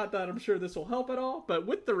 not that I'm sure this will help at all, but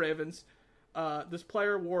with the Ravens, this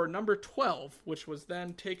player wore number 12, which was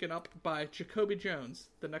then taken up by Jacoby Jones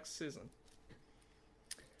the next season.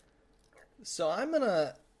 So I'm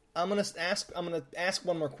gonna ask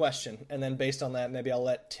one more question, and then based on that, maybe I'll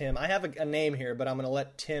let Tim. I have a name here, but I'm gonna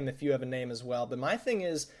let Tim if you have a name as well. But my thing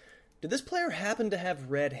is, did this player happen to have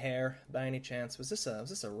red hair by any chance? Was this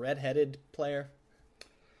a red-headed player?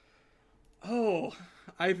 Oh,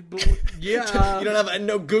 yeah. You don't have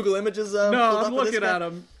no Google images? No, I'm looking at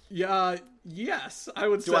him. Yeah, yes, I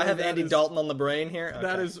would say. Do I have Andy Dalton on the brain here? Okay.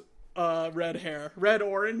 That is red hair, red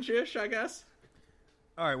orange-ish, I guess.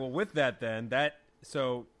 All right. Well, with that then,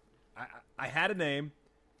 I had a name.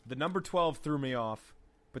 The number 12 threw me off,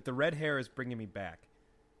 but the red hair is bringing me back.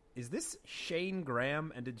 Is this Shane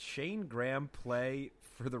Graham? And did Shane Graham play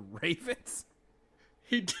for the Ravens?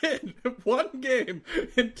 He did. One game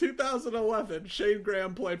in 2011, Shane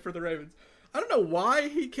Graham played for the Ravens. I don't know why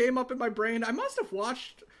he came up in my brain. I must have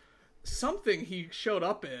watched something he showed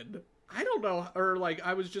up in. I don't know. Or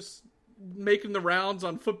I was just making the rounds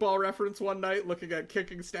on Football Reference one night looking at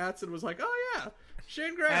kicking stats and was like, oh yeah,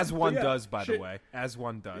 Shane Graham. As one does, by the way. As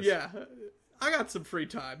one does. Yeah. I got some free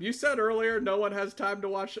time. You said earlier no one has time to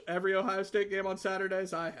watch every Ohio State game on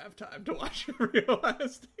Saturdays. I have time to watch every Ohio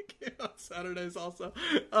State game on Saturdays also.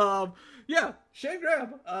 Yeah, Shane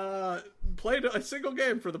Graham played a single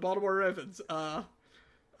game for the Baltimore Ravens,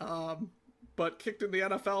 but kicked in the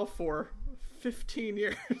NFL for 15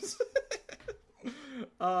 years.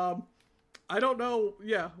 I don't know.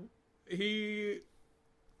 Yeah, he,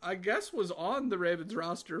 I guess, was on the Ravens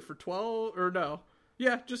roster for 12 or no.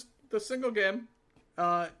 Yeah, just the single game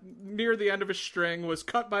near the end of his string, was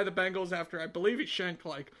cut by the Bengals after I believe he shanked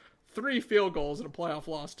 3 field goals in a playoff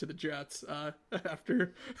loss to the Jets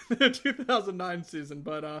after the 2009 season.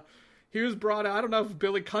 But he was brought out. I don't know if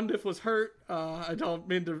Billy Cundiff was hurt. I don't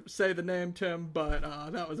mean to say the name, Tim, but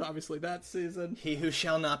that was obviously that season. He who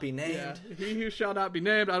shall not be named. Yeah, he who shall not be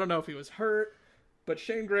named. I don't know if he was hurt, but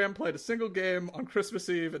Shane Graham played a single game on Christmas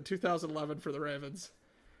Eve in 2011 for the Ravens.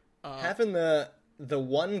 Having the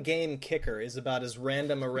one-game kicker is about as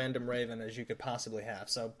random a Random Raven as you could possibly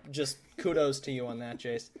have. So just kudos to you on that,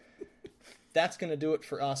 Jace. That's going to do it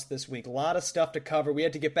for us this week. A lot of stuff to cover. We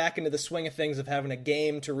had to get back into the swing of things of having a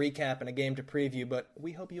game to recap and a game to preview, but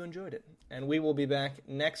we hope you enjoyed it. And we will be back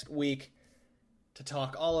next week to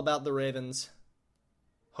talk all about the Ravens'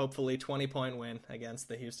 hopefully 20-point win against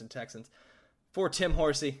the Houston Texans. For Tim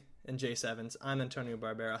Horsey and Jace Evans, I'm Antonio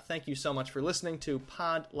Barbera. Thank you so much for listening to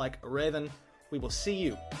Pod Like a Raven. We will see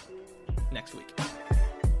you next week.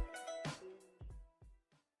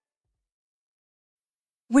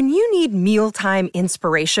 When you need mealtime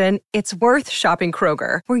inspiration, it's worth shopping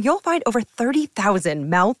Kroger, where you'll find over 30,000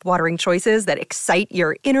 mouth-watering choices that excite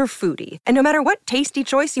your inner foodie. And no matter what tasty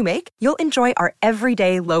choice you make, you'll enjoy our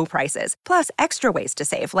everyday low prices, plus extra ways to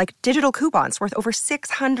save, like digital coupons worth over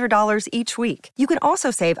 $600 each week. You can also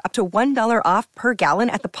save up to $1 off per gallon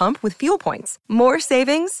at the pump with fuel points. More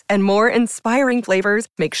savings and more inspiring flavors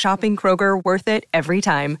make shopping Kroger worth it every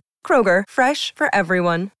time. Kroger, fresh for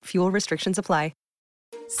everyone. Fuel restrictions apply.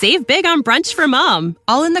 Save big on brunch for mom,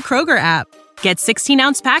 all in the Kroger app. Get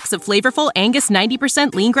 16-ounce packs of flavorful Angus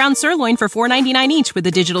 90% lean ground sirloin for $4.99 each with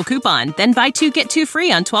a digital coupon. Then buy 2, get 2 free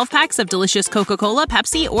on 12 packs of delicious Coca-Cola,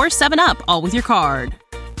 Pepsi, or 7-Up, all with your card.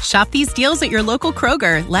 Shop these deals at your local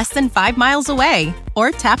Kroger, less than 5 miles away.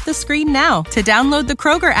 Or tap the screen now to download the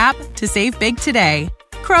Kroger app to save big today.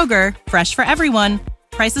 Kroger, fresh for everyone.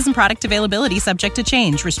 Prices and product availability subject to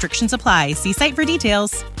change. Restrictions apply. See site for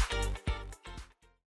details.